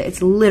Google it,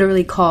 it's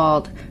literally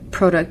called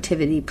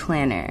Productivity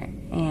Planner,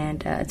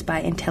 and it's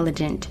by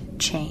Intelligent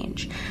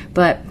Change.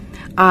 But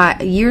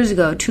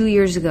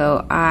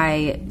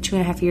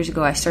 2.5 years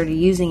ago, I started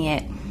using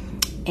it,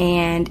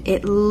 and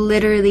it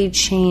literally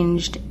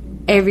changed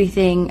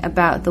everything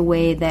about the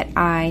way that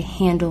I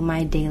handle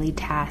my daily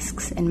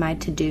tasks and my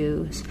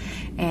to-dos.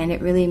 And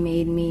it really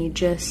made me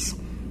just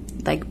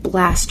like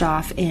blast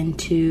off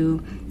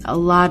into a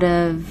lot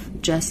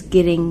of just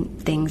getting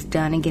things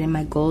done and getting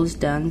my goals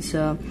done.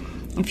 So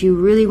if you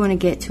really want to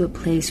get to a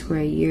place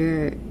where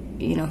you're,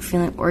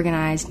 feeling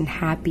organized and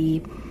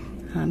happy,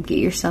 get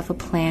yourself a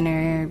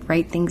planner,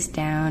 write things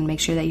down,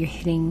 make sure that you're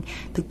hitting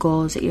the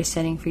goals that you're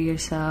setting for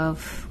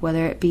yourself,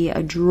 whether it be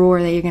a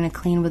drawer that you're going to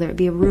clean, whether it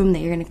be a room that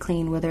you're going to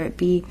clean, whether it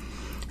be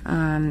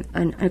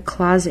a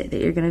closet that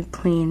you're going to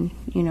clean.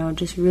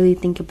 Just really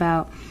think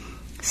about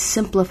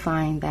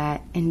simplifying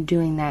that and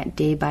doing that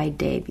day by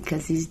day,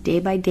 because these day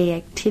by day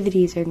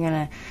activities are going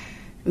to,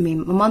 a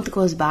month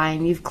goes by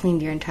and you've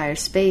cleaned your entire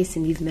space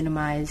and you've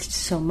minimized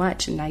so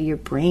much, and now your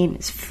brain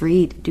is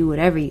free to do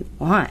whatever you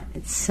want.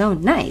 It's so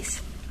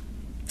nice.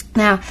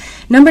 Now,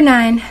 number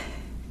 9,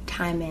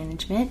 time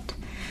management.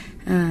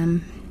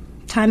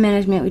 Time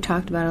management we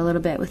talked about a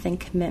little bit within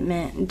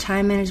commitment. And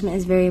time management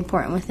is very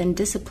important within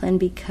discipline,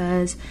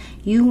 because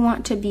you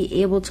want to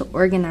be able to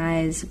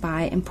organize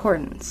by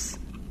importance.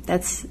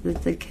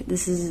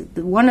 This is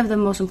one of the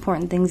most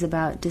important things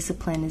about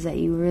discipline, is that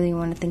you really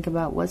want to think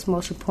about what's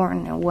most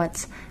important and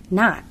what's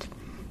not,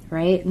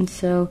 right? And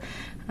so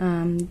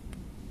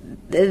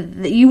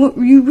you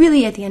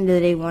really, at the end of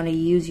the day, want to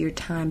use your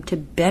time to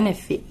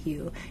benefit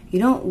you. You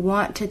don't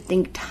want to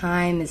think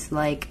time is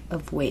like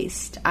of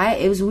waste.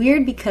 It was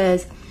weird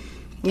because,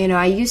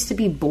 I used to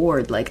be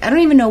bored. Like, I don't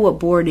even know what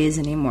bored is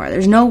anymore.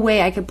 There's no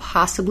way I could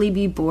possibly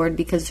be bored,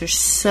 because there's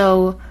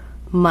so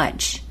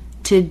much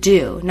to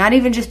do. Not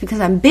even just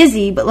because I'm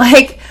busy, but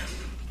like,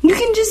 you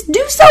can just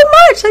do so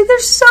much. Like,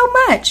 there's so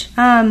much.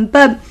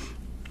 But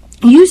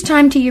use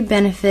time to your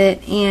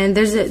benefit, and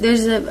there's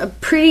a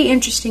pretty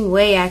interesting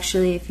way,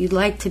 actually, if you'd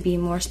like to be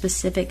more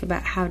specific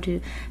about how to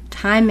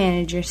time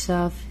manage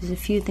yourself. There's a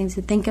few things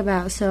to think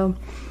about. So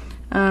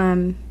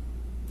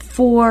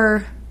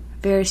 4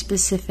 very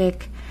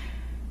specific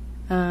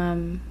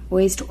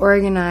ways to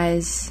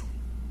organize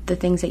the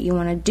things that you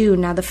want to do.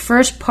 Now, the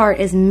first part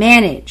is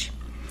manage.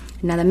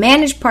 Now, the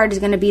manage part is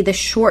going to be the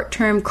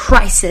short-term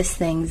crisis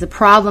things, the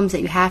problems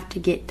that you have to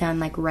get done,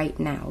 like right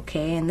now,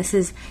 okay? And this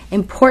is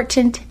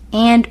important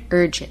and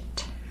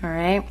urgent, all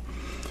right?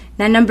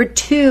 Now, number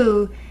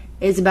 2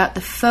 is about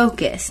the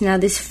focus. Now,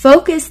 these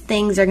focus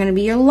things are going to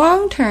be your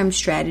long-term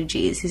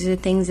strategies. These are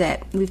things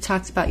that we've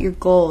talked about, your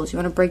goals. You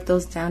want to break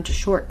those down to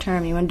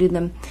short-term. You want to do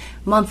them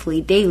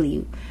monthly,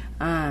 daily,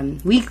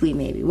 weekly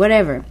maybe,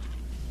 whatever.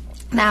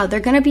 Now, they're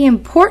going to be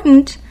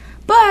important,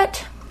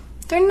 but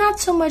they're not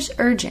so much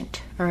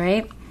urgent, all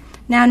right?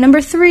 Now,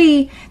 number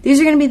 3, these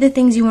are going to be the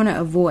things you want to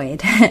avoid.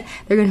 They're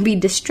going to be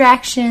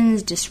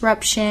distractions,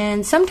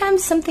 disruptions.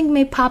 Sometimes something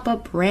may pop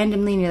up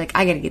randomly and you're like,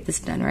 I got to get this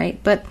done, right?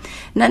 But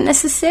not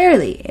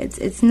necessarily.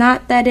 It's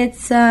not that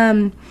it's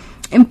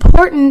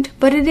important,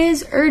 but it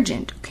is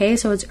urgent, okay?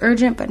 So it's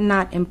urgent, but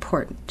not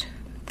important,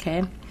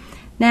 okay?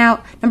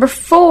 Now, number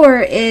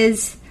 4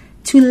 is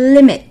to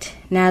limit.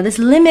 Now, this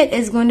limit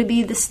is going to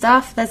be the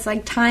stuff that's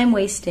like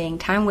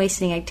time-wasting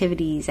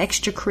activities,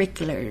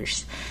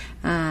 extracurriculars,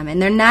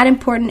 and they're not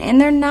important and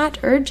they're not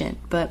urgent,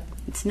 but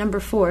it's number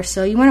 4.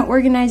 So you want to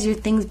organize your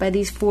things by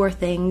these 4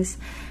 things.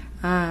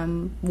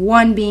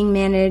 1 being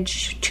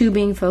manage, 2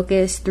 being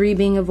focus, 3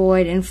 being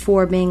avoid, and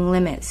 4 being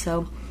limit.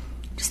 So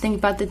just think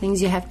about the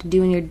things you have to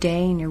do in your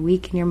day, in your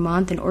week, in your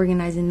month, and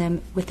organizing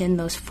them within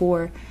those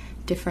 4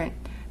 different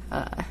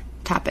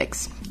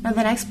topics. Now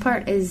the next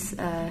part is,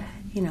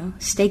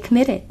 stay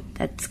committed.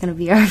 That's going to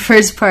be our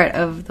first part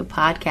of the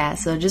podcast.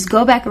 So just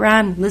go back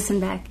around and listen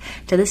back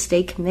to the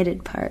stay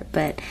committed part.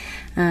 But,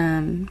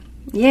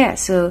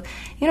 so,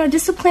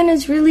 discipline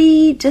is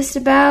really just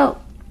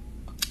about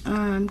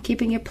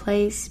keeping your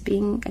place,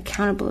 being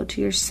accountable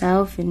to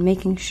yourself, and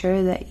making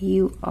sure that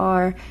you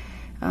are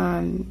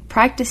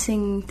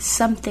practicing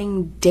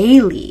something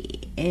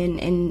daily,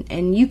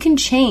 and you can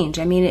change.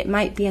 I mean, it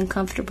might be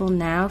uncomfortable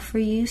now for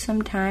you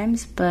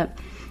sometimes, but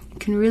it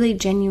can really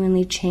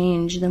genuinely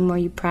change the more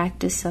you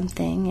practice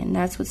something. And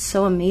that's what's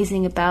so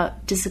amazing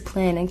about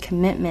discipline and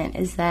commitment,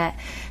 is that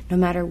no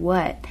matter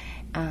what,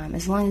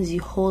 as long as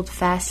you hold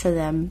fast to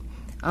them,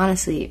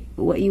 honestly,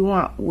 what you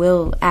want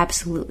will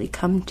absolutely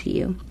come to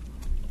you.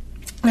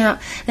 Now,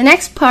 the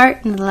next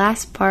part and the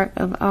last part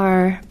of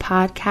our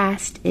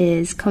podcast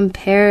is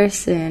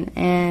comparison.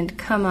 And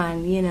come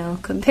on,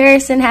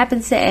 comparison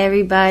happens to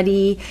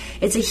everybody.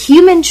 It's a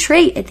human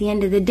trait at the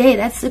end of the day.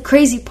 That's the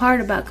crazy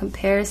part about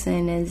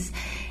comparison, is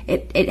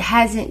it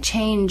hasn't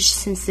changed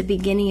since the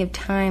beginning of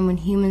time when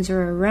humans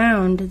are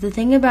around. The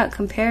thing about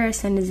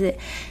comparison is that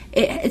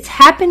it's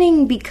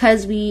happening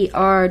because we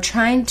are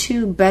trying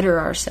to better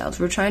ourselves.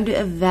 We're trying to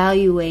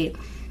evaluate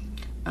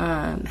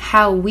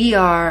how we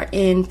are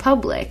in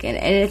public, and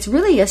it's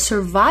really a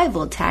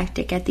survival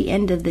tactic at the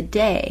end of the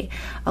day.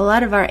 A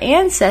lot of our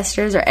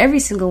ancestors, or every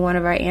single one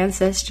of our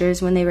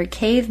ancestors, when they were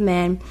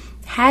cavemen,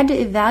 had to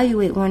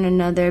evaluate one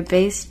another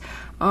based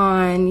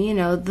on,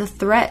 the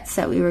threats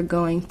that we were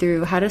going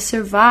through, how to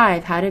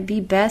survive, how to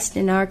be best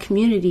in our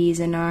communities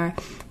and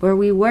where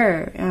we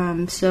were.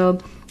 So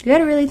you got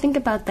to really think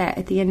about that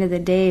at the end of the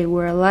day,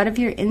 where a lot of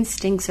your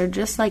instincts are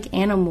just like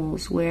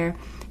animals, where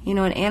an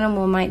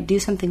animal might do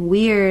something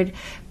weird,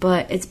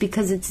 but it's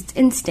because it's its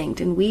instinct,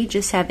 and we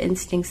just have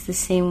instincts the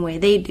same way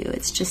they do.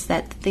 It's just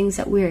that the things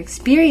that we're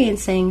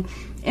experiencing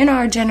in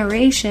our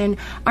generation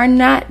are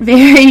not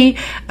very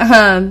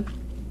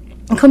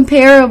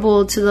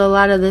comparable to a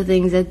lot of the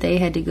things that they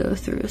had to go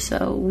through.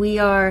 So we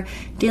are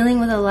dealing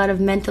with a lot of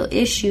mental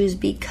issues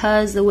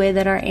because the way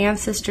that our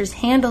ancestors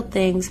handled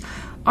things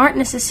aren't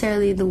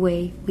necessarily the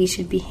way we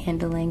should be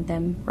handling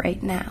them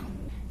right now.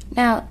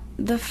 Now,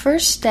 the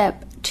first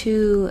step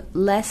to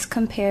less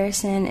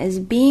comparison is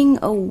being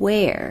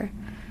aware,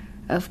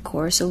 of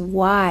course, of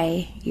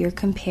why you're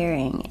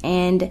comparing,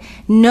 and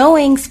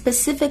knowing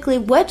specifically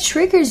what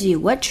triggers you,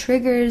 what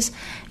triggers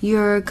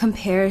your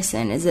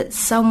comparison. Is it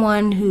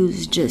someone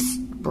who's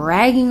just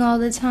bragging all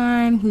the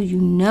time, who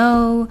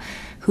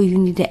who you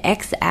need to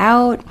X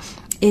out?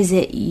 Is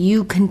it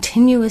you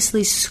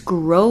continuously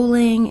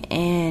scrolling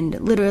and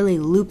literally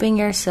looping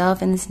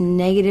yourself in this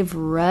negative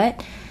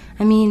rut?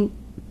 I mean,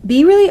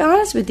 be really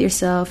honest with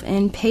yourself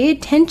and pay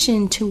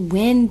attention to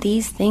when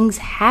these things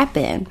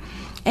happen.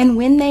 And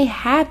when they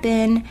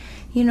happen,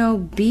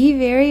 be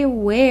very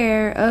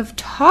aware of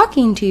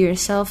talking to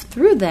yourself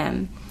through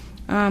them.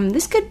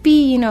 This could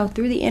be,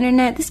 through the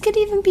internet. This could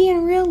even be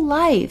in real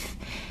life.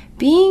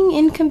 Being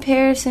in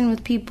comparison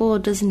with people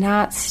does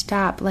not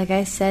stop. Like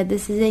I said,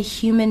 this is a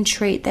human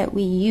trait that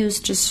we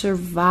use to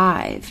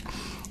survive.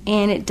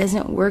 And it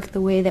doesn't work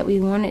the way that we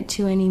want it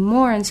to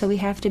anymore. And so we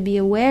have to be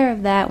aware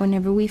of that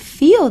whenever we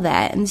feel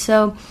that. And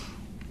so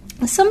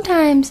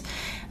sometimes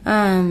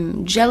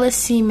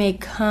jealousy may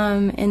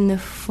come in the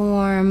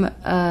form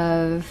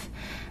of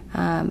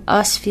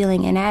us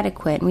feeling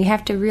inadequate. And we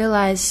have to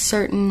realize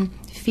certain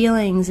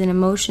feelings and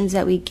emotions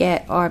that we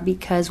get are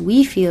because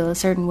we feel a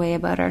certain way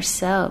about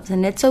ourselves.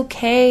 And it's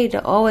okay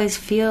to always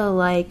feel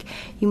like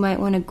you might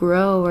want to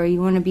grow or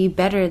you want to be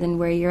better than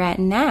where you're at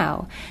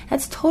now.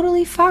 That's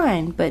totally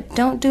fine, but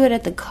don't do it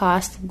at the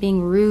cost of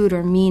being rude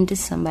or mean to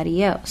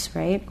somebody else,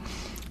 right?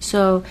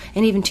 So,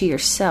 and even to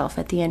yourself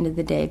at the end of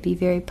the day, be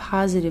very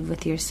positive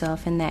with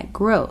yourself in that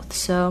growth.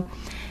 So,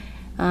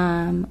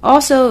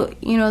 also,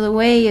 the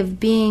way of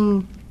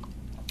being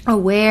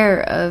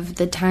aware of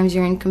the times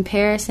you're in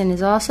comparison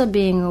is also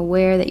being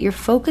aware that you're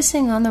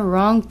focusing on the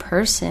wrong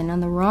person,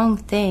 on the wrong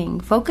thing.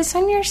 Focus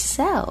on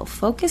yourself.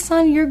 Focus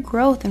on your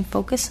growth and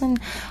focus on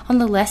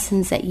the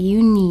lessons that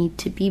you need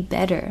to be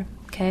better,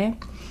 okay?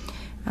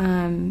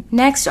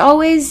 Next,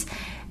 always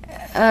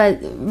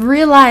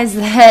realize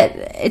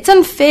that it's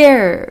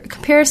unfair.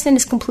 Comparison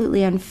is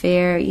completely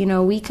unfair.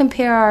 We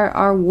compare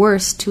our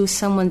worst to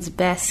someone's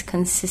best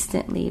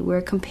consistently.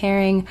 We're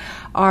comparing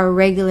our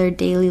regular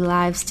daily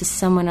lives to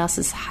someone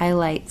else's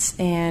highlights.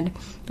 And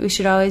we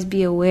should always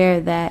be aware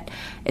that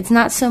it's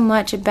not so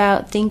much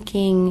about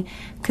thinking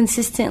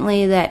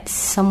consistently that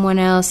someone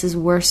else is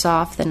worse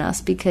off than us,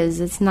 because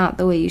it's not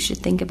the way you should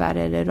think about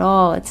it at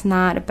all. It's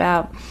not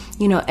about,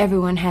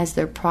 everyone has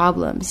their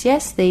problems.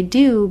 Yes, they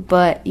do,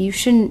 but you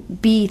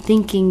shouldn't be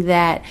thinking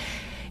that,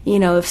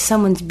 if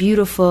someone's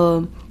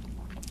beautiful,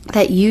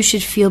 that you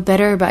should feel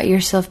better about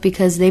yourself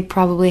because they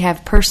probably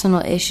have personal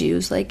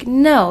issues. Like,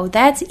 no,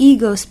 that's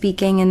ego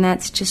speaking, and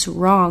that's just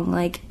wrong.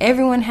 Like,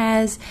 everyone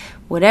has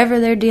whatever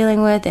they're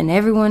dealing with, and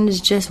everyone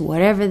is just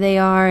whatever they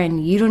are,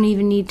 and you don't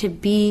even need to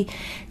be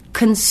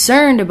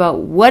concerned about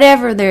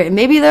whatever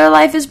maybe their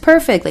life is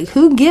perfect. Like,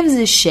 who gives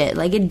a shit?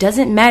 Like, it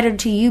doesn't matter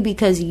to you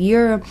because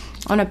you're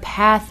on a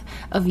path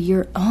of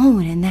your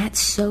own, and that's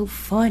so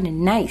fun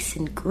and nice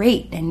and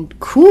great and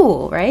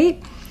cool,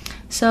 right?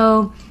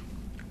 So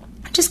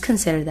just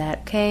consider that,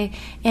 okay?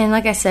 And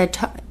like I said,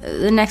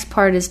 the next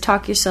part is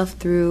talk yourself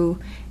through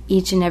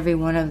each and every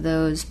one of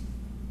those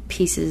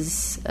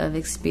pieces of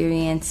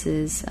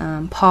experiences.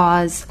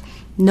 Pause,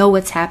 know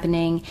what's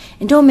happening,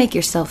 and don't make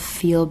yourself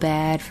feel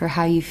bad for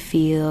how you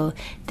feel.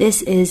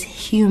 This is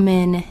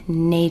human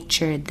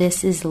nature.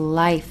 This is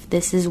life.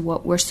 This is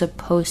what we're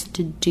supposed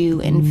to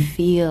do and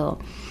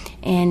feel.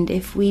 And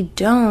if we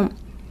don't,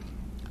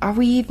 are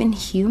we even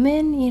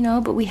human?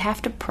 But we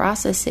have to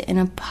process it in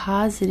a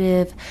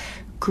positive,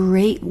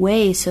 great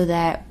way so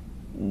that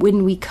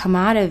when we come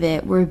out of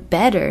it, we're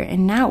better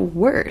and not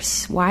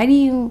worse. Why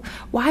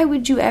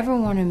would you ever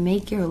want to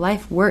make your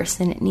life worse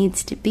than it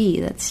needs to be?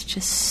 That's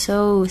just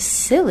so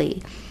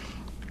silly.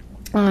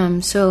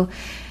 So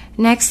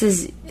next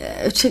is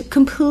to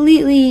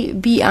completely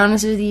be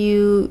honest with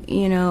you.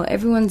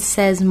 Everyone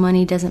says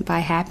money doesn't buy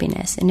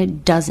happiness, and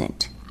it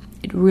doesn't.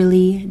 It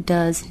really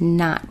does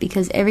not,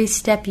 because every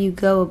step you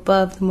go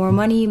above, the more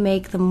money you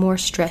make, the more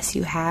stress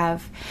you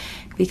have,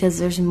 because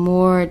there's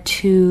more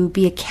to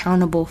be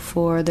accountable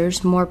for.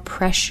 There's more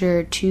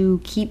pressure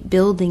to keep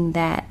building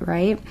that,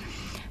 right?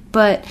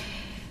 But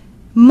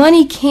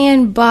money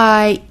can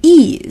buy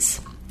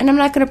ease, and I'm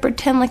not going to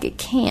pretend like it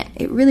can't.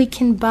 It really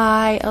can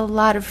buy a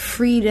lot of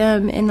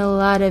freedom and a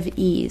lot of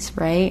ease,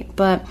 right?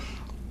 But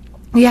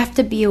you have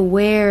to be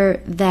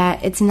aware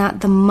that it's not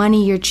the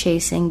money you're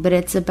chasing, but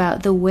it's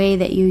about the way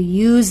that you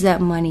use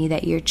that money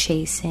that you're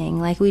chasing.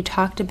 Like we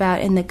talked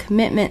about in the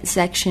commitment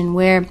section,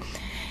 where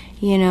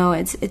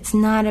it's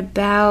not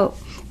about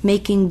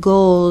making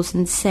goals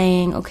and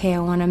saying, okay, I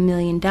want $1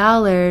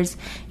 million.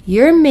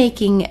 You're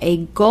making a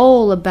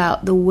goal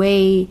about the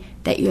way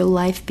that your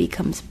life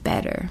becomes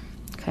better,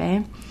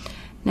 okay?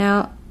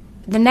 Now,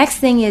 the next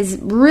thing is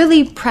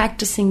really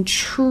practicing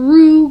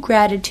true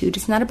gratitude.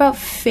 It's not about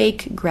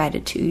fake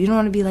gratitude. You don't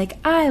want to be like,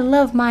 I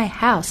love my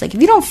house. Like,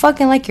 if you don't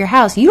fucking like your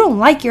house, you don't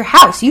like your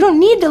house. You don't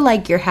need to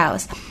like your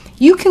house.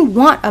 You can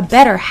want a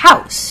better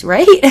house,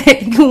 right?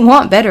 You can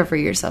want better for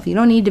yourself. You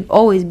don't need to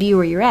always be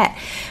where you're at.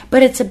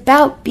 But it's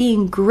about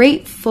being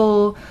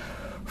grateful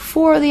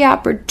for the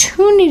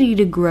opportunity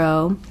to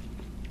grow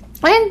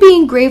and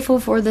being grateful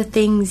for the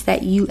things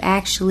that you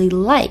actually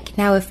like.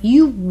 Now, if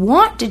you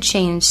want to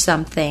change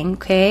something,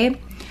 okay,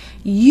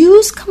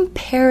 use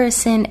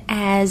comparison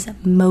as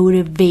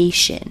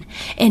motivation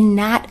and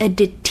not a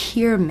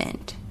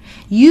deterrent.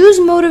 Use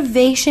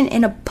motivation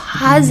in a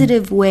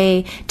positive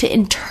way to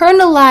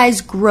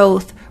internalize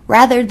growth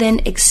rather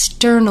than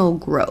external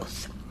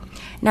growth.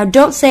 Now,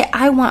 don't say,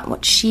 I want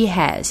what she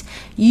has.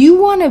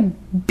 You want to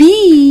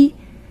be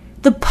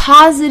the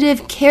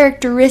positive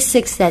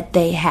characteristics that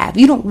they have.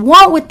 You don't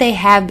want what they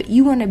have, but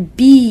you want to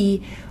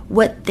be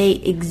what they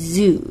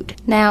exude.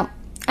 Now,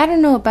 I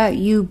don't know about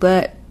you,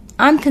 but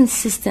I'm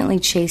consistently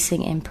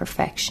chasing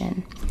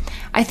imperfection.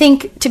 I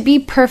think to be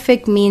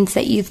perfect means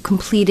that you've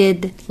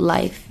completed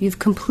life. You've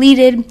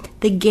completed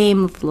the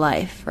game of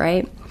life,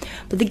 right?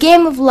 But the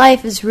game of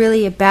life is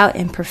really about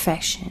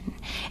imperfection.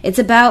 It's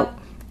about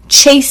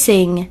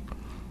chasing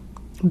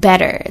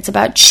better. It's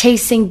about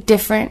chasing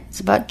different. It's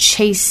about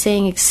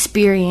chasing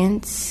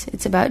experience.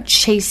 It's about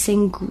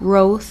chasing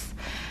growth.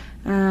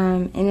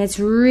 And it's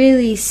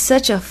really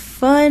such a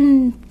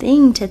fun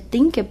thing to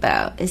think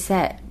about, is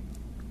that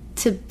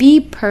to be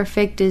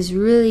perfect is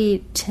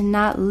really to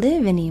not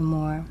live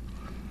anymore.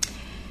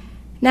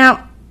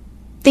 Now,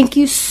 thank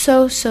you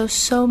so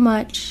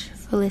much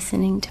for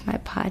listening to my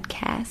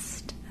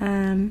podcast.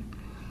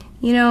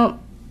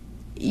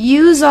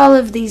 Use all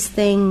of these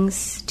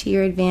things to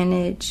your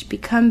advantage.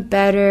 Become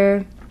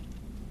better.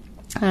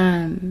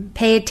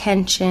 Pay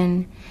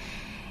attention.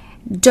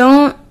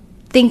 Don't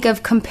think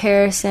of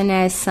comparison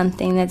as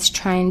something that's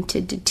trying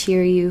to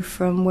deter you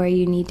from where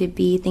you need to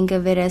be. Think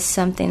of it as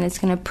something that's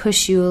going to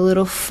push you a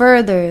little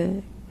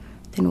further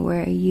than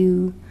where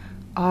you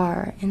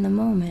are in the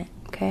moment,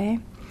 okay?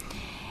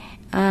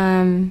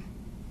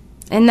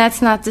 And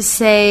that's not to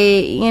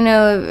say,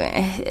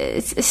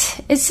 it's just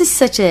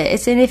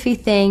it's an iffy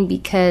thing,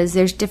 because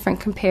there's different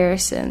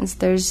comparisons.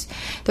 There's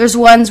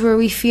ones where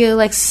we feel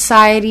like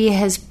society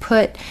has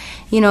put,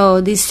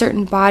 these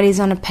certain bodies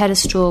on a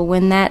pedestal,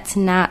 when that's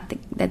not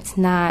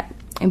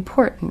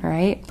important,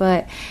 right?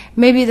 But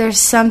maybe there's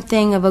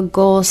something of a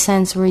goal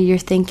sense where you're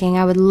thinking,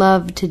 I would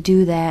love to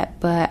do that,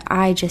 but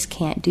I just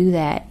can't do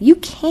that. You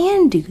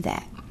can do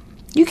that.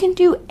 You can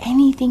do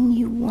anything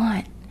you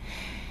want.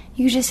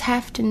 You just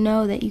have to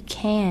know that you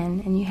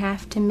can, and you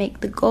have to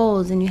make the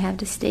goals, and you have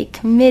to stay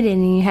committed,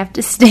 and you have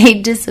to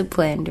stay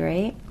disciplined,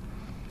 right?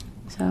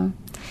 So,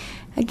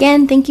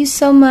 again, thank you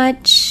so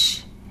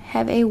much.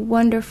 Have a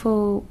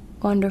wonderful,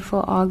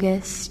 wonderful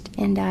August,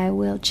 and I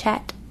will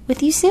chat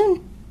with you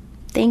soon.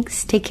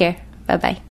 Thanks. Take care. Bye-bye.